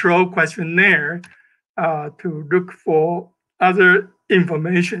control questionnaire to look for other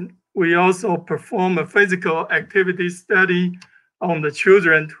information. We also perform a physical activity study on the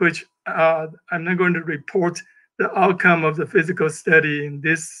children, which I'm not going to report the outcome of the physical study in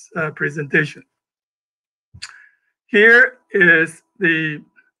this presentation. Here is the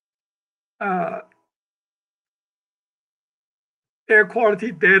air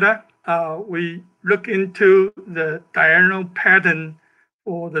quality data. We look into the diurnal pattern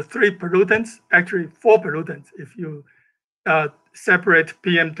for the 3 pollutants, actually 4 pollutants, if you separate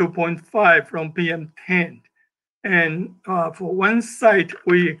PM 2.5 from PM 10. And for one site,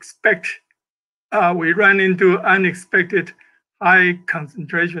 we run into unexpected high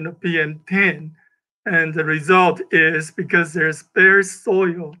concentration of PM 10. And the result is because there's bare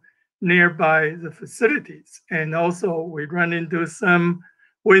soil nearby the facilities. And also we run into some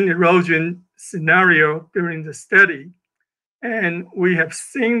wind erosion scenario during the study. And we have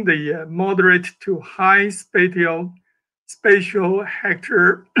seen the moderate to high spatial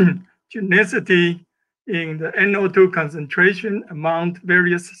heterogeneity in the NO2 concentration among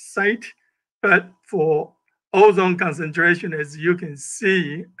various sites. But for ozone concentration, as you can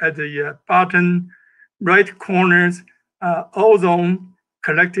see at the bottom right corners, ozone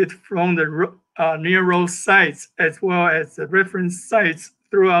collected from the near road sites as well as the reference sites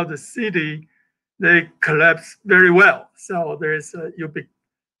throughout the city, they collapse very well. So there's a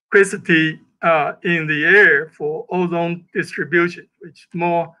ubiquity in the air for ozone distribution, which is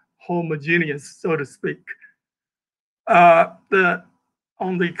more homogeneous, so to speak.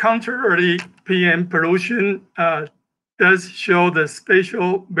 On the contrary, PM pollution does show the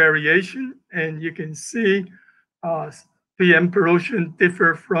spatial variation, and you can see PM pollution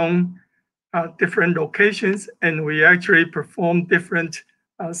differ from different locations, and we actually perform different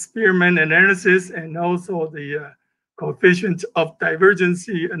Spearman analysis and also the coefficient of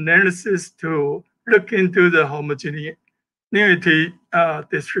divergency analysis to look into the homogeneity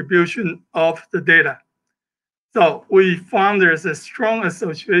distribution of the data. So we found there's a strong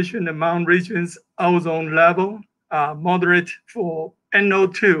association among regions' ozone level, moderate for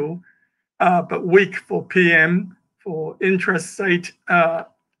NO2, but weak for PM for intrasite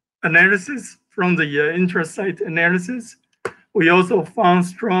analysis. From the intrasite analysis, we also found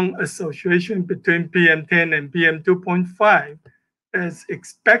strong association between PM10 and PM 2.5 as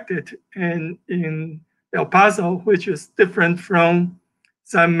expected, and in El Paso, which is different from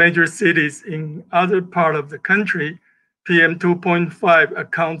some major cities in other part of the country, PM 2.5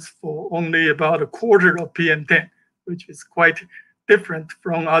 accounts for only about a quarter of PM 10, which is quite different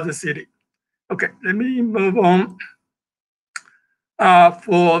from other cities. Okay, let me move on.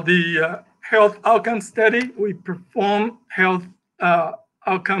 For the health outcome study, we perform health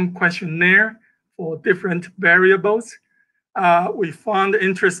outcome questionnaire for different variables. We found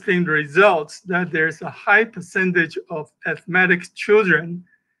interesting results that there's a high percentage of asthmatic children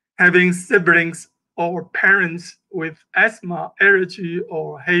having siblings or parents with asthma, allergy,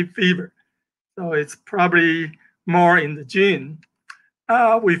 or hay fever. So it's probably more in the gene.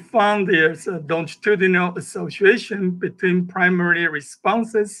 We found there's a longitudinal association between primary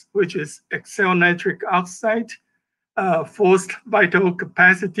responses, which is exhaled nitric oxide, forced vital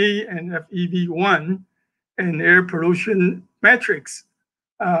capacity, and FEV1, and air pollution metrics.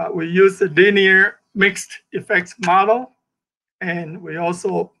 We use a linear mixed effects model, and we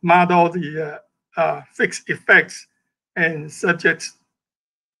also model the fixed effects and subjects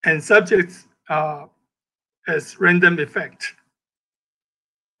as random effect.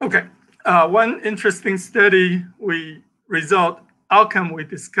 Okay, one interesting study outcome we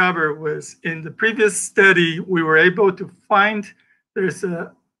discovered was in the previous study, we were able to find there's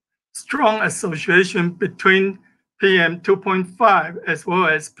a strong association between PM 2.5 as well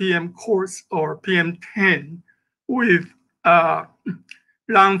as PM course or PM 10 with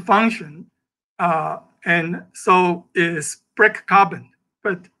lung function. And so is brake carbon.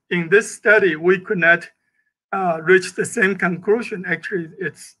 But in this study, we could not reach the same conclusion. Actually,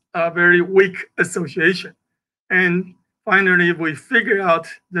 it's a very weak association. And finally, we figure out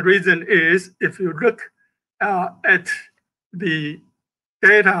the reason is if you look at the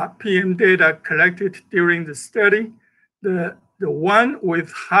data, PM data collected during the study, the one with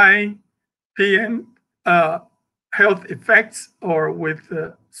high PM health effects or with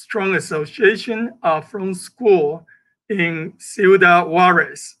strong association are from school in Ciudad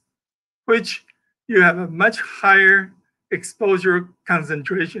Juarez, which you have a much higher exposure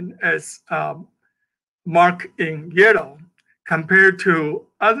concentration as marked in yellow compared to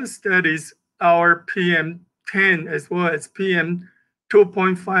other studies. Our PM10 as well as PM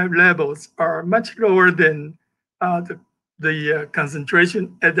 2.5 levels are much lower than the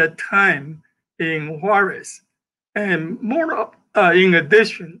concentration at that time in Juarez. And more in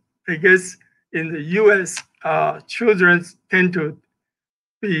addition, I guess in the US, children tend to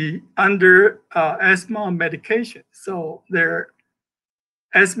be under asthma medication. So their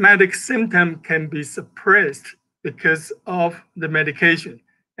asthmatic symptom can be suppressed because of the medication.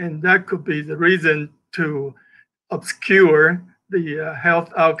 And that could be the reason to obscure the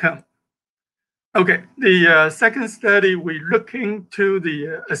health outcome. Okay, the second study, we look into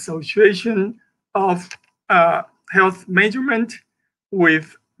the association of health measurement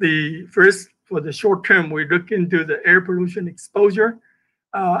with the first, for the short term, we look into the air pollution exposure.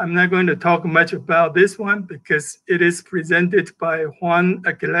 I'm not going to talk much about this one because it is presented by Juan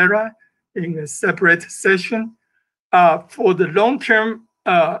Aguilera in a separate session. For the long-term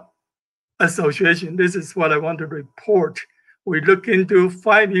association, this is what I want to report. We look into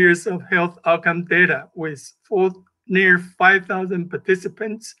 5 years of health outcome data with near 5,000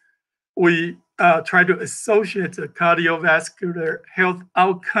 participants. We try to associate the cardiovascular health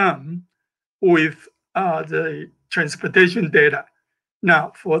outcome with the transportation data.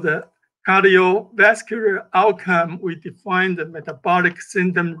 Now, for the cardiovascular outcome, we define the metabolic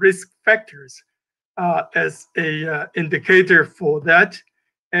symptom risk factors as a indicator for that.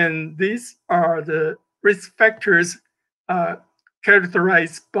 And these are the risk factors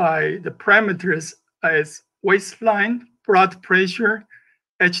characterized by the parameters as waistline, blood pressure,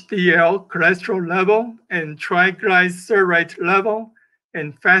 HDL cholesterol level, and triglyceride level,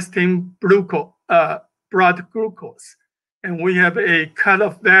 and fasting blood glucose. And we have a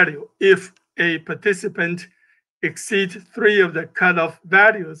cutoff value. If a participant exceeds 3 of the cutoff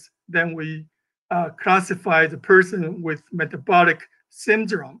values, then we classify the person with metabolic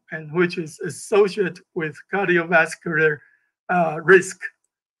syndrome, and which is associated with cardiovascular risk.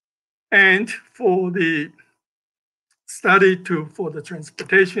 And for the study for the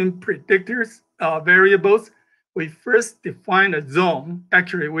transportation predictors variables, we first define a zone.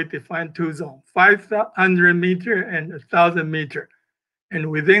 Actually, we define 2 zones, 500 meter and 1,000 meter.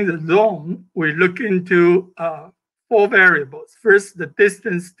 And within the zone, we look into 4 variables. First, the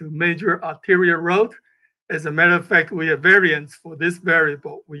distance to major arterial road. As a matter of fact, we have variants for this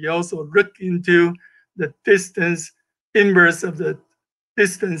variable. We also look into the distance inverse of the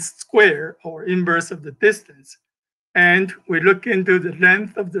distance square or inverse of the distance. And we look into the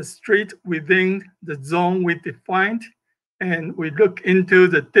length of the street within the zone we defined. And we look into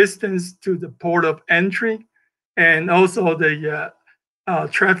the distance to the port of entry and also the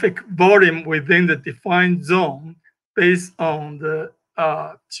traffic volume within the defined zone based on the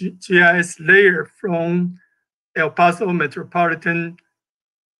GIS layer from El Paso Metropolitan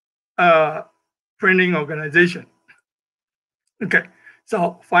Printing Organization. Okay,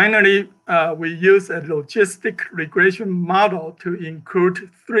 so finally, we use a logistic regression model to include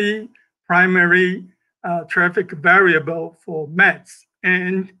 3 primary traffic variables for METs.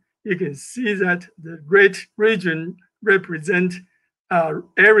 And you can see that the red region represent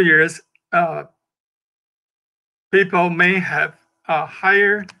areas people may have a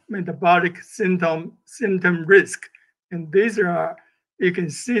higher metabolic symptom risk. And these are, you can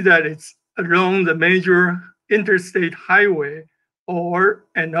see that it's along the major interstate highway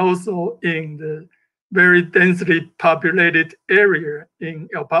and also in the very densely populated area in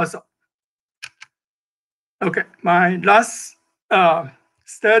El Paso. Okay, my last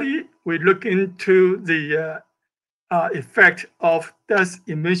study, we look into the effect of dust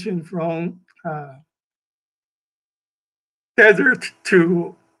emission from desert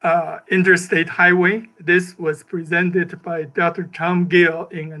to interstate highway. This was presented by Dr. Tom Gill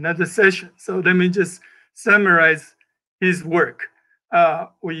in another session. So let me just summarize his work.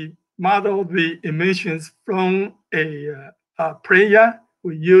 We modeled the emissions from a PREA.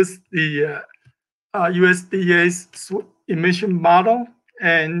 We used the USDA's emission model,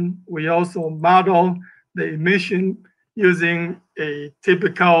 and we also model the emission using a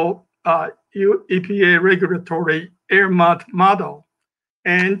typical EPA regulatory air model.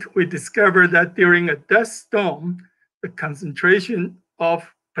 And we discovered that during a dust storm, the concentration of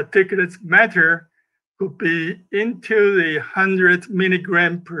particulate matter could be into the 100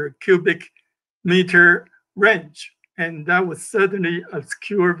 milligram per cubic meter range. And that would certainly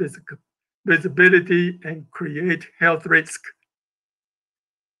obscure visibility and create health risk.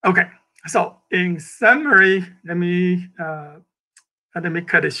 Okay, so in summary, let me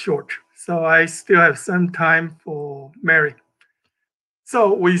cut it short. So I still have some time for Mary.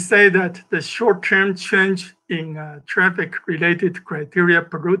 So we say that the short-term change in traffic-related criteria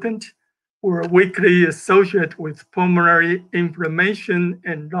pollutant were weakly associated with pulmonary inflammation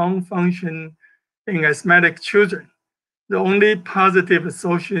and lung function in asthmatic children. The only positive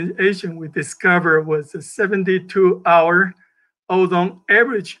association we discovered was a 72-hour ozone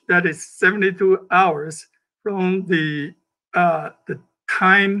average, that is 72 hours from the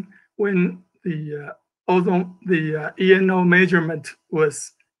time when the ENO measurement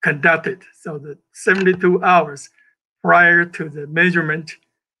was conducted. So the 72 hours prior to the measurement.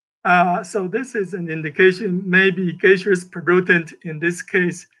 So this is an indication maybe gaseous pollutant in this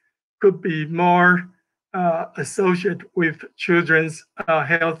case could be more associated with children's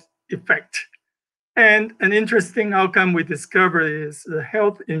health effect. And an interesting outcome we discovered is the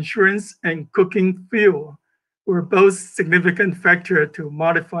health insurance and cooking fuel were both significant factors to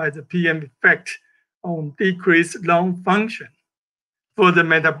modify the PM effect on decreased lung function. For the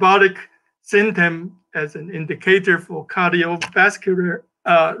metabolic symptom as an indicator for cardiovascular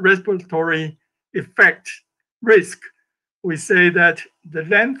respiratory effect risk, we say that the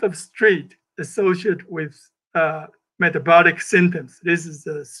length of street associated with metabolic symptoms, this is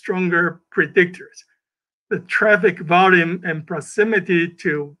a stronger predictors. The traffic volume and proximity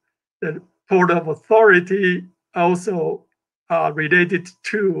to the port of authority also related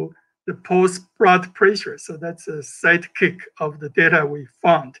to the pulse blood pressure. So that's a sidekick of the data we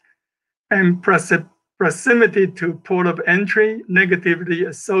found. And proximity to port of entry negatively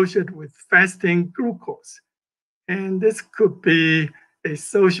associated with fasting glucose. And this could be a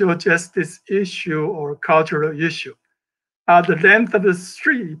social justice issue or cultural issue. The length of the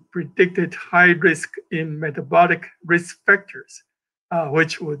street predicted high risk in metabolic risk factors,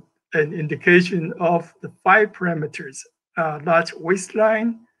 which would an indication of the 5 parameters, large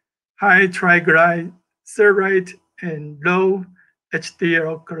waistline, high triglyceride, and low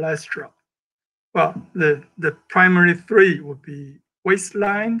HDL cholesterol. Well, the primary 3 would be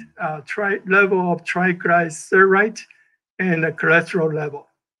waistline, level of triglyceride, and the cholesterol level.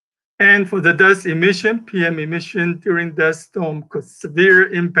 And for the dust emission, PM emission during dust storm could severe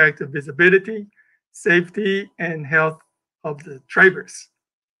impact the visibility, safety, and health of the drivers.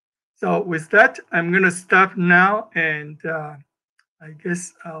 So with that, I'm going to stop now, and I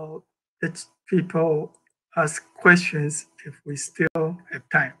guess I'll let people ask questions if we still have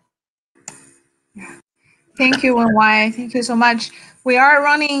time. Thank you, Wen-Whai. Thank you so much. We are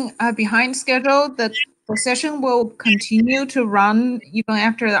running behind schedule. The session will continue to run even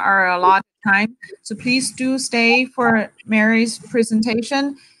after our allotted time. So please do stay for Mary's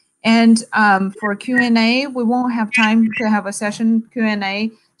presentation. And for Q&A, we won't have time to have a session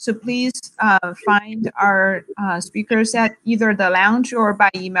Q&A. So please find our speakers at either the lounge or by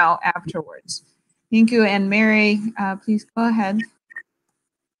email afterwards. Thank you. And Mary, please go ahead.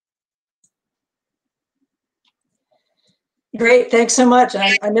 Great, thanks so much.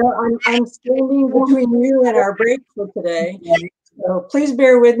 I know I'm standing between you and our break for today, so please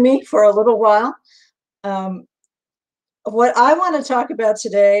bear with me for a little while. What I want to talk about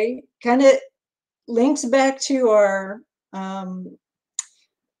today kind of links back to our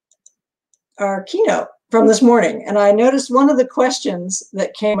keynote from this morning, and I noticed one of the questions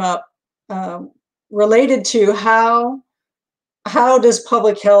that came up related to how does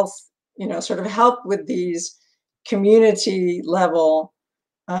public health, sort of help with these community level,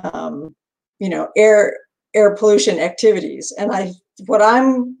 air pollution activities. And what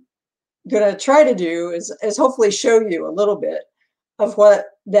I'm going to try to do is hopefully show you a little bit of what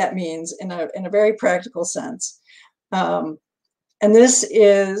that means in a very practical sense. And this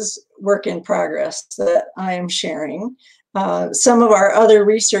is work in progress that I am sharing. Some of our other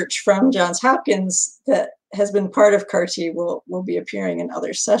research from Johns Hopkins that has been part of CARTEEH will be appearing in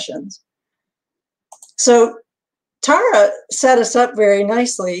other sessions. So Tara set us up very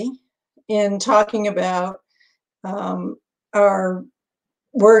nicely in talking about our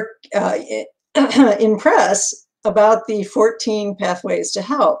work in press about the 14 pathways to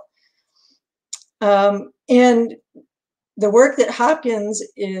health. And the work that Hopkins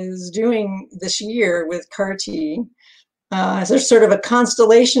is doing this year with CARTEEH, there's sort of a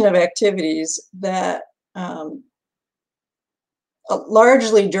constellation of activities that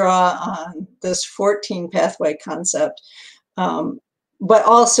largely draw on this 14 pathway concept, but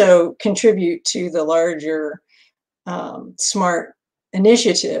also contribute to the larger SMART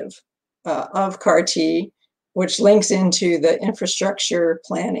initiative of CARTEEH, which links into the infrastructure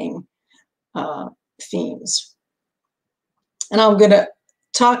planning themes. And I'm going to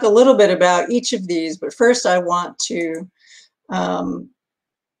talk a little bit about each of these, but first I want to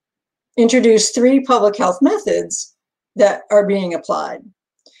introduce 3 public health methods that are being applied.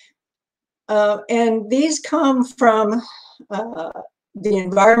 And these come from the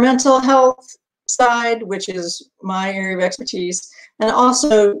environmental health side, which is my area of expertise, and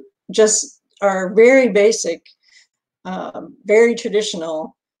also just our very basic, very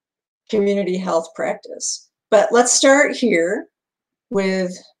traditional community health practice. But let's start here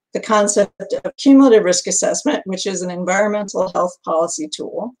with the concept of cumulative risk assessment, which is an environmental health policy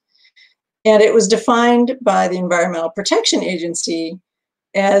tool. And it was defined by the Environmental Protection Agency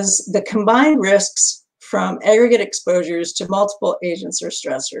as the combined risks from aggregate exposures to multiple agents or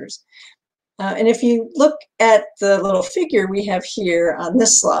stressors. And if you look at the little figure we have here on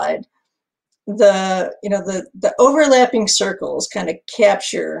this slide, the overlapping circles kind of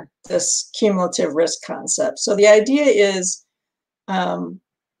capture this cumulative risk concept. So the idea is,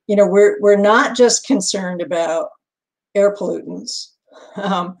 we're not just concerned about air pollutants.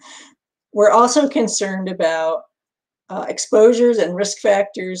 We're also concerned about exposures and risk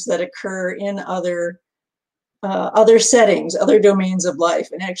factors that occur in other settings, other domains of life.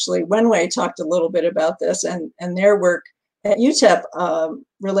 And actually, Wen-Whai talked a little bit about this, and their work at UTEP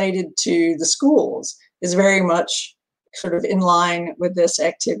related to the schools is very much sort of in line with this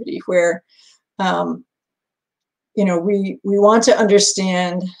activity, where we want to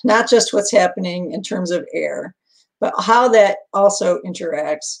understand not just what's happening in terms of air, but how that also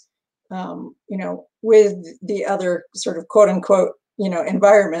interacts with the other sort of quote unquote,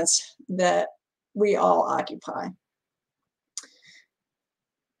 environments that we all occupy.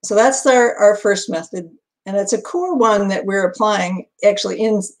 So that's our first method, and it's a core one that we're applying actually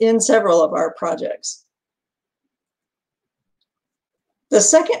in several of our projects. The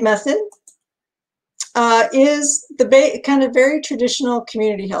second method is the kind of very traditional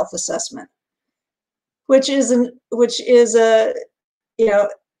community health assessment, which is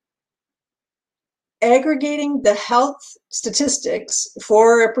aggregating the health statistics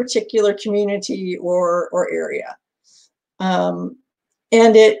for a particular community or area. And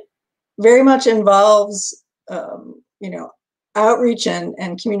it very much involves, outreach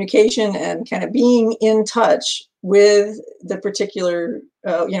and communication and kind of being in touch with the particular,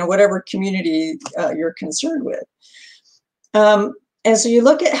 whatever community you're concerned with. And so you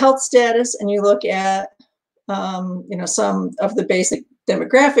look at health status and you look at, some of the basic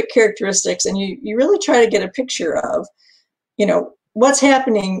demographic characteristics, and you really try to get a picture of, what's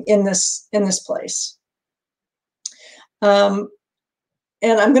happening in this place.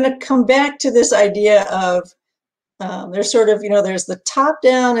 And I'm going to come back to this idea of there's sort of, there's the top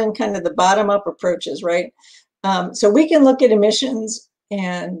down and kind of the bottom up approaches, right? So we can look at emissions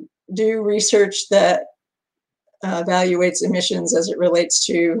and do research that evaluates emissions as it relates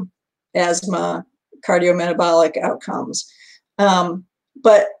to asthma, cardiometabolic outcomes.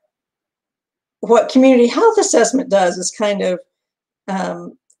 But what community health assessment does is kind of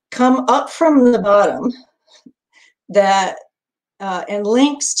come up from the bottom that and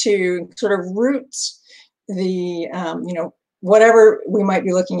links to sort of roots the, whatever we might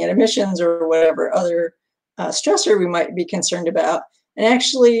be looking at, emissions or whatever other stressor we might be concerned about, and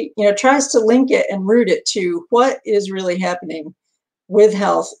actually, tries to link it and root it to what is really happening with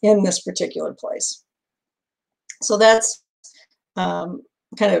health in this particular place. So that's kind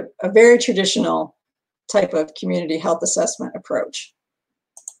of a very traditional type of community health assessment approach.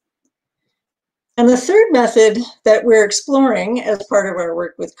 And the third method that we're exploring as part of our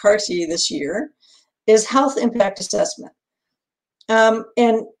work with CARTEEH this year is health impact assessment. And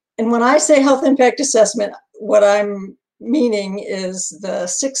when I say health impact assessment, what I'm meaning is the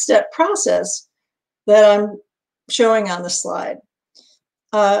 6-step process that I'm showing on the slide.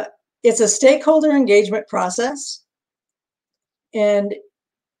 It's a stakeholder engagement process, and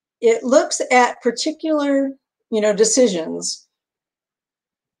it looks at particular, decisions,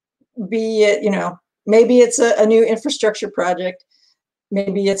 be it, maybe it's a new infrastructure project,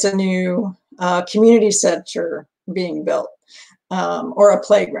 maybe it's a new community center being built, or a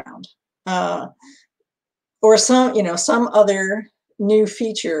playground, or some other new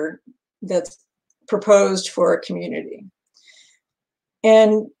feature that's proposed for a community.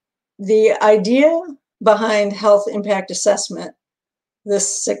 And the idea behind health impact assessment,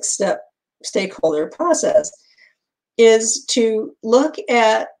 this 6-step stakeholder process, is to look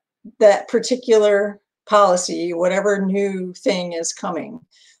at that particular policy, whatever new thing is coming,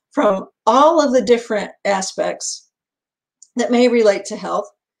 from all of the different aspects that may relate to health,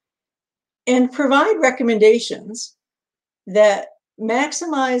 and provide recommendations that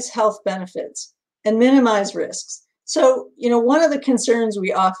maximize health benefits and minimize risks. So, one of the concerns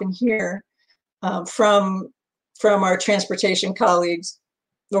we often hear from our transportation colleagues,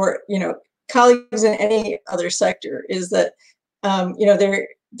 or colleagues in any other sector, is that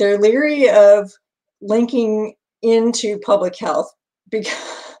they're leery of linking into public health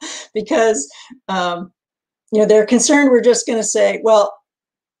because they're concerned we're just going to say, well,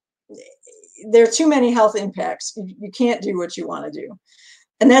 there are too many health impacts. You can't do what you want to do.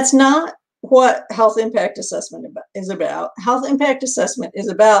 And that's not what health impact assessment is about. Health impact assessment is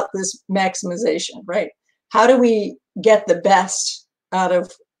about this maximization, right? How do we get the best out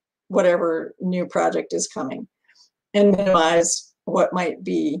of whatever new project is coming and minimize what might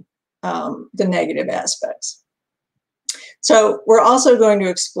be the negative aspects? So we're also going to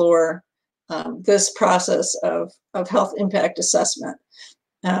explore this process of health impact assessment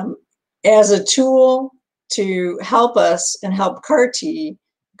as a tool to help us and help CARTEEH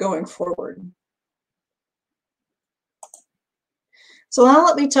going forward. So now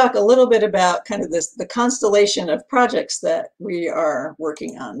let me talk a little bit about kind of the constellation of projects that we are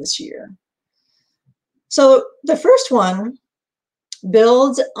working on this year. So the first one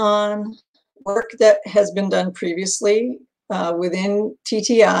builds on work that has been done previously within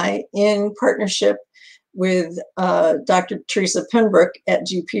TTI in partnership with Dr. Teresa Pembroke at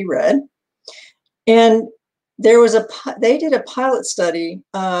GP Red. And they did a pilot study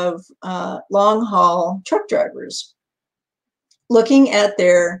of long-haul truck drivers, looking at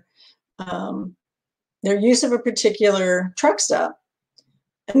their use of a particular truck stop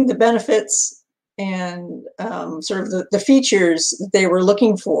and the benefits and sort of the features that they were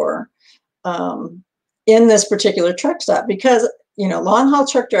looking for in this particular truck stop. Because long-haul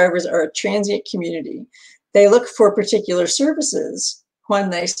truck drivers are a transient community. They look for particular services when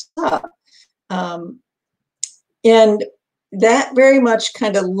they stop. And that very much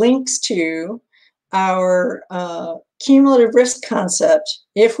kind of links to our cumulative risk concept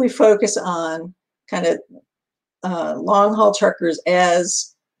if we focus on kind of long-haul truckers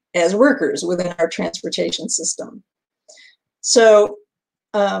as workers within our transportation system. So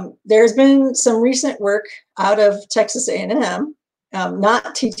there's been some recent work out of Texas A&M,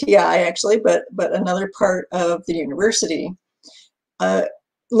 not TTI actually, but another part of the university,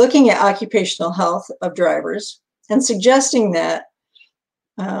 looking at occupational health of drivers and suggesting that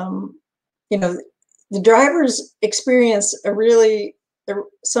the drivers experience a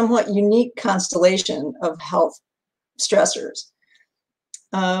somewhat unique constellation of health stressors.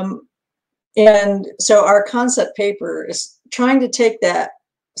 And so our concept paper is trying to take that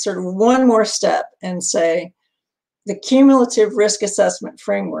sort of one more step and say the cumulative risk assessment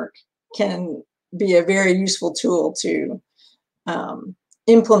framework can be a very useful tool to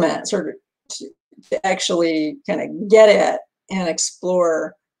implement, sort of to actually kind of get at and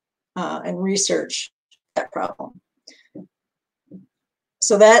explore and research that problem.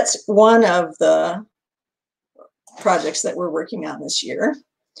 So that's one of the projects that we're working on this year.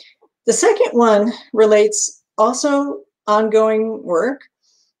 The second one relates also ongoing work,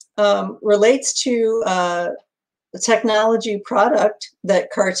 relates to technology product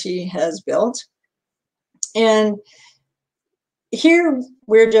that CARTEEH has built. And here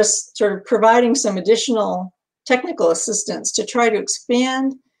we're just sort of providing some additional technical assistance to try to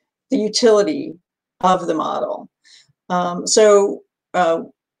expand the utility of the model.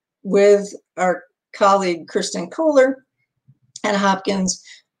 With our colleague Kirsten Kohler at Hopkins,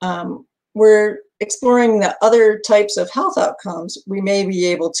 we're exploring the other types of health outcomes we may be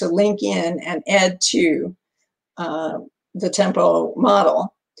able to link in and add to the Tempo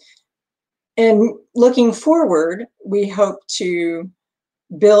model. And looking forward, we hope to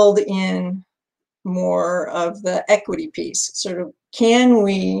build in more of the equity piece. Sort of, can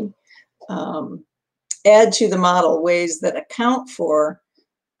we add to the model ways that account for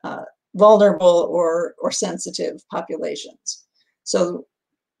vulnerable or sensitive populations? So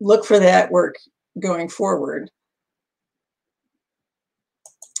look for that work going forward.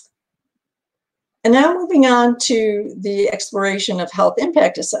 And now moving on to the exploration of health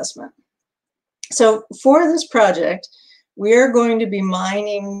impact assessment. So for this project, we are going to be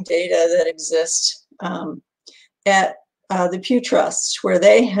mining data that exists at the Pew Trust, where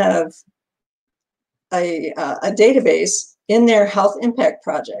they have a database in their health impact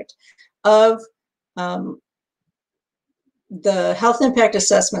project of the health impact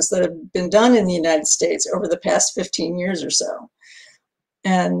assessments that have been done in the United States over the past 15 years or so.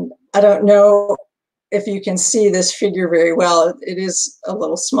 And I don't know if you can see this figure very well. It is a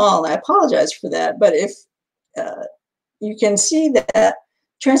little small, and I apologize for that. But if you can see that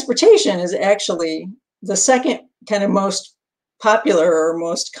transportation is actually the second kind of most popular or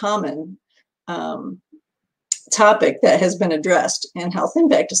most common topic that has been addressed in health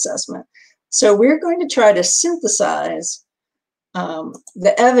impact assessment. So we're going to try to synthesize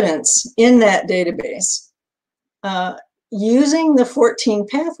the evidence in that database using the 14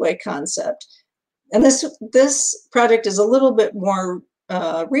 pathway concept. And this project is a little bit more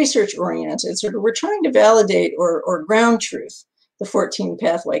research oriented. So we're trying to validate or ground truth the 14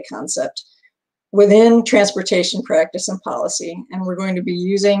 pathway concept within transportation practice and policy. And we're going to be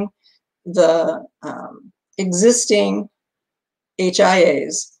using the existing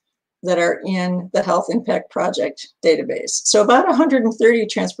HIAs that are in the Health Impact Project database. So about 130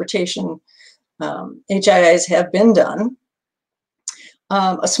 transportation HIAs have been done.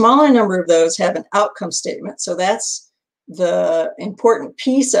 A smaller number of those have an outcome statement. So that's the important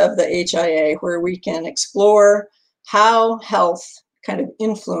piece of the HIA, where we can explore how health kind of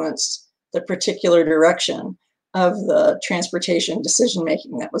influenced the particular direction of the transportation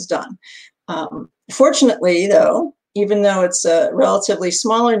decision-making that was done. Fortunately, though, even though it's a relatively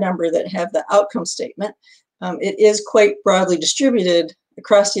smaller number that have the outcome statement, it is quite broadly distributed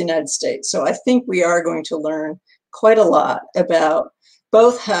across the United States. So I think we are going to learn quite a lot about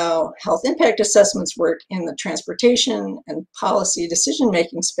both how health impact assessments work in the transportation and policy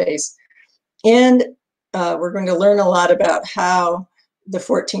decision-making space, and we're going to learn a lot about how the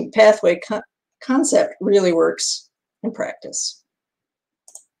 14th pathway concept really works in practice.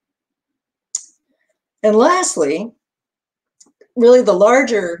 And lastly, really the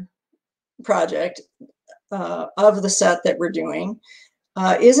larger project of the set that we're doing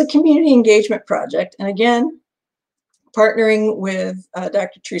is a community engagement project. And again, partnering with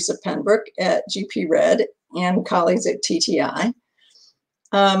Dr. Teresa Penbrook at GP Red and colleagues at TTI,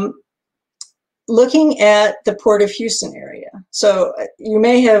 looking at the Port of Houston area. So you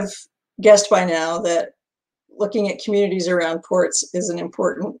may have guessed by now that looking at communities around ports is an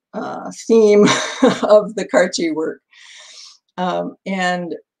important theme of the CARTEEH work.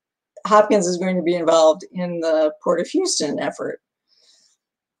 And Hopkins is going to be involved in the Port of Houston effort.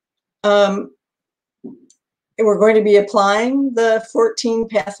 We're going to be applying the 14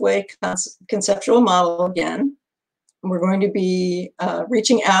 pathway conceptual model again. We're going to be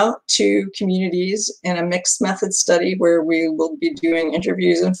reaching out to communities in a mixed method study where we will be doing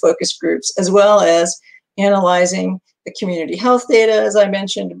interviews and focus groups, as well as analyzing the community health data, as I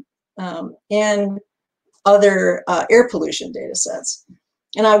mentioned, and other air pollution data sets.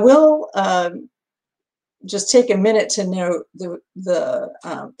 And I will just take a minute to note the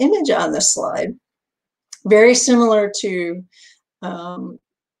image on this slide, very similar to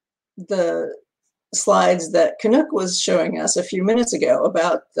the slides that Kanok was showing us a few minutes ago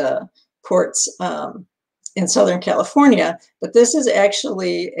about the ports in Southern California. But this is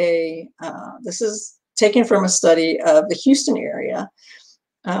actually this is taken from a study of the Houston area.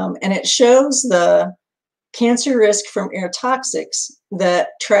 And it shows the cancer risk from air toxics that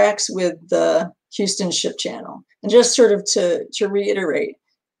tracks with the Houston ship channel. And just sort of to reiterate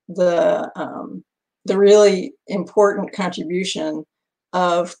the really important contribution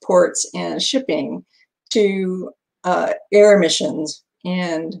of ports and shipping to air emissions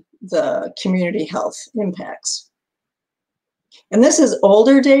and the community health impacts. And this is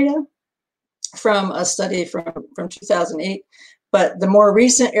older data from a study from 2008, but the more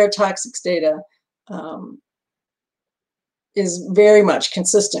recent air toxics data is very much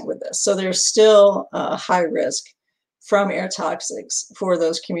consistent with this. So there's still a high risk from air toxics for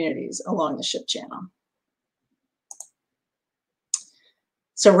those communities along the ship channel.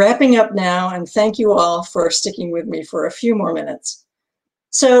 So wrapping up now, and thank you all for sticking with me for a few more minutes.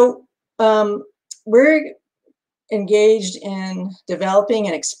 So we're engaged in developing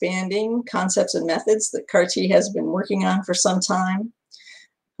and expanding concepts and methods that CARTEEH has been working on for some time.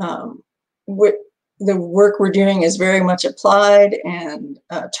 The work we're doing is very much applied and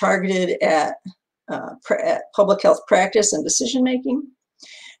targeted at public health practice and decision making.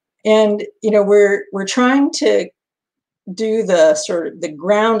 And we're trying to do the sort of the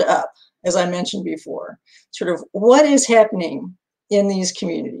ground up, as I mentioned before, sort of what is happening in these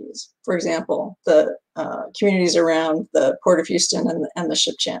communities. For example, the communities around the Port of Houston and the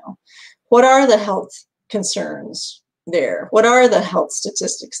ship channel. What are the health concerns there? What are the health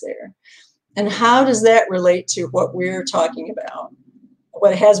statistics there? And how does that relate to what we're talking about,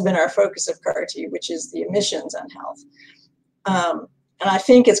 what has been our focus of CARTEEH, which is the emissions on health? And I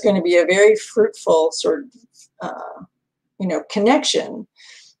think it's going to be a very fruitful sort of connection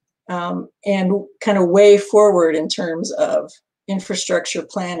and kind of way forward in terms of infrastructure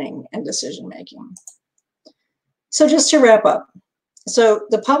planning and decision making. So just to wrap up, so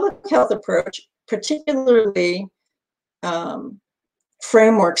the public health approach, particularly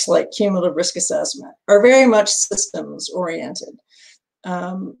frameworks like cumulative risk assessment, are very much systems oriented,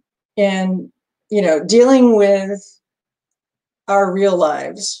 and dealing with our real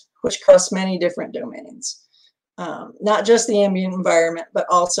lives, which cross many different domains. Not just the ambient environment, but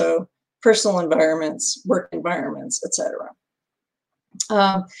also personal environments, work environments, etc.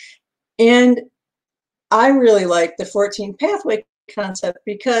 And I really like the 14 pathway concept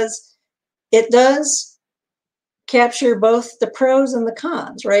because it does capture both the pros and the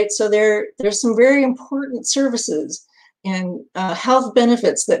cons, right? So there's some very important services and health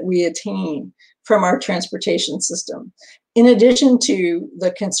benefits that we attain from our transportation system, in addition to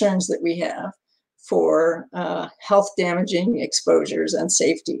the concerns that we have for health damaging exposures and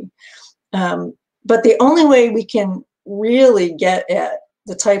safety. But the only way we can really get at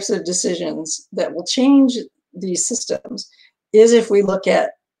the types of decisions that will change these systems is if we look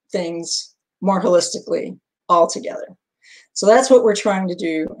at things more holistically altogether. So that's what we're trying to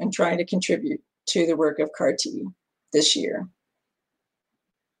do and trying to contribute to the work of CARTEEH this year.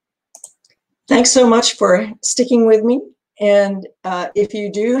 Thanks so much for sticking with me. And if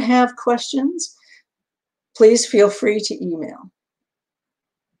you do have questions, please feel free to email.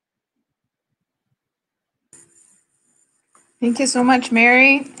 Thank you so much,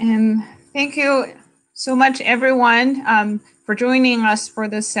 Mary. And thank you so much, everyone, for joining us for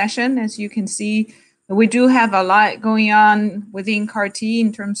this session. As you can see, we do have a lot going on within CARTEEH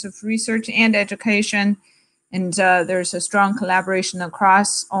in terms of research and education. And there's a strong collaboration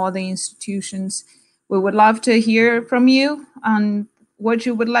across all the institutions. We would love to hear from you on what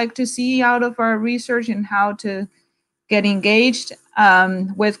you would like to see out of our research and how to get engaged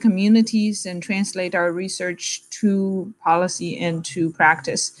with communities and translate our research to policy and to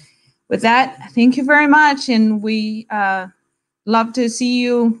practice. With that, thank you very much. And we love to see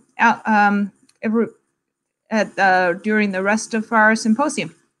you out, during the rest of our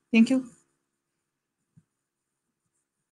symposium. Thank you.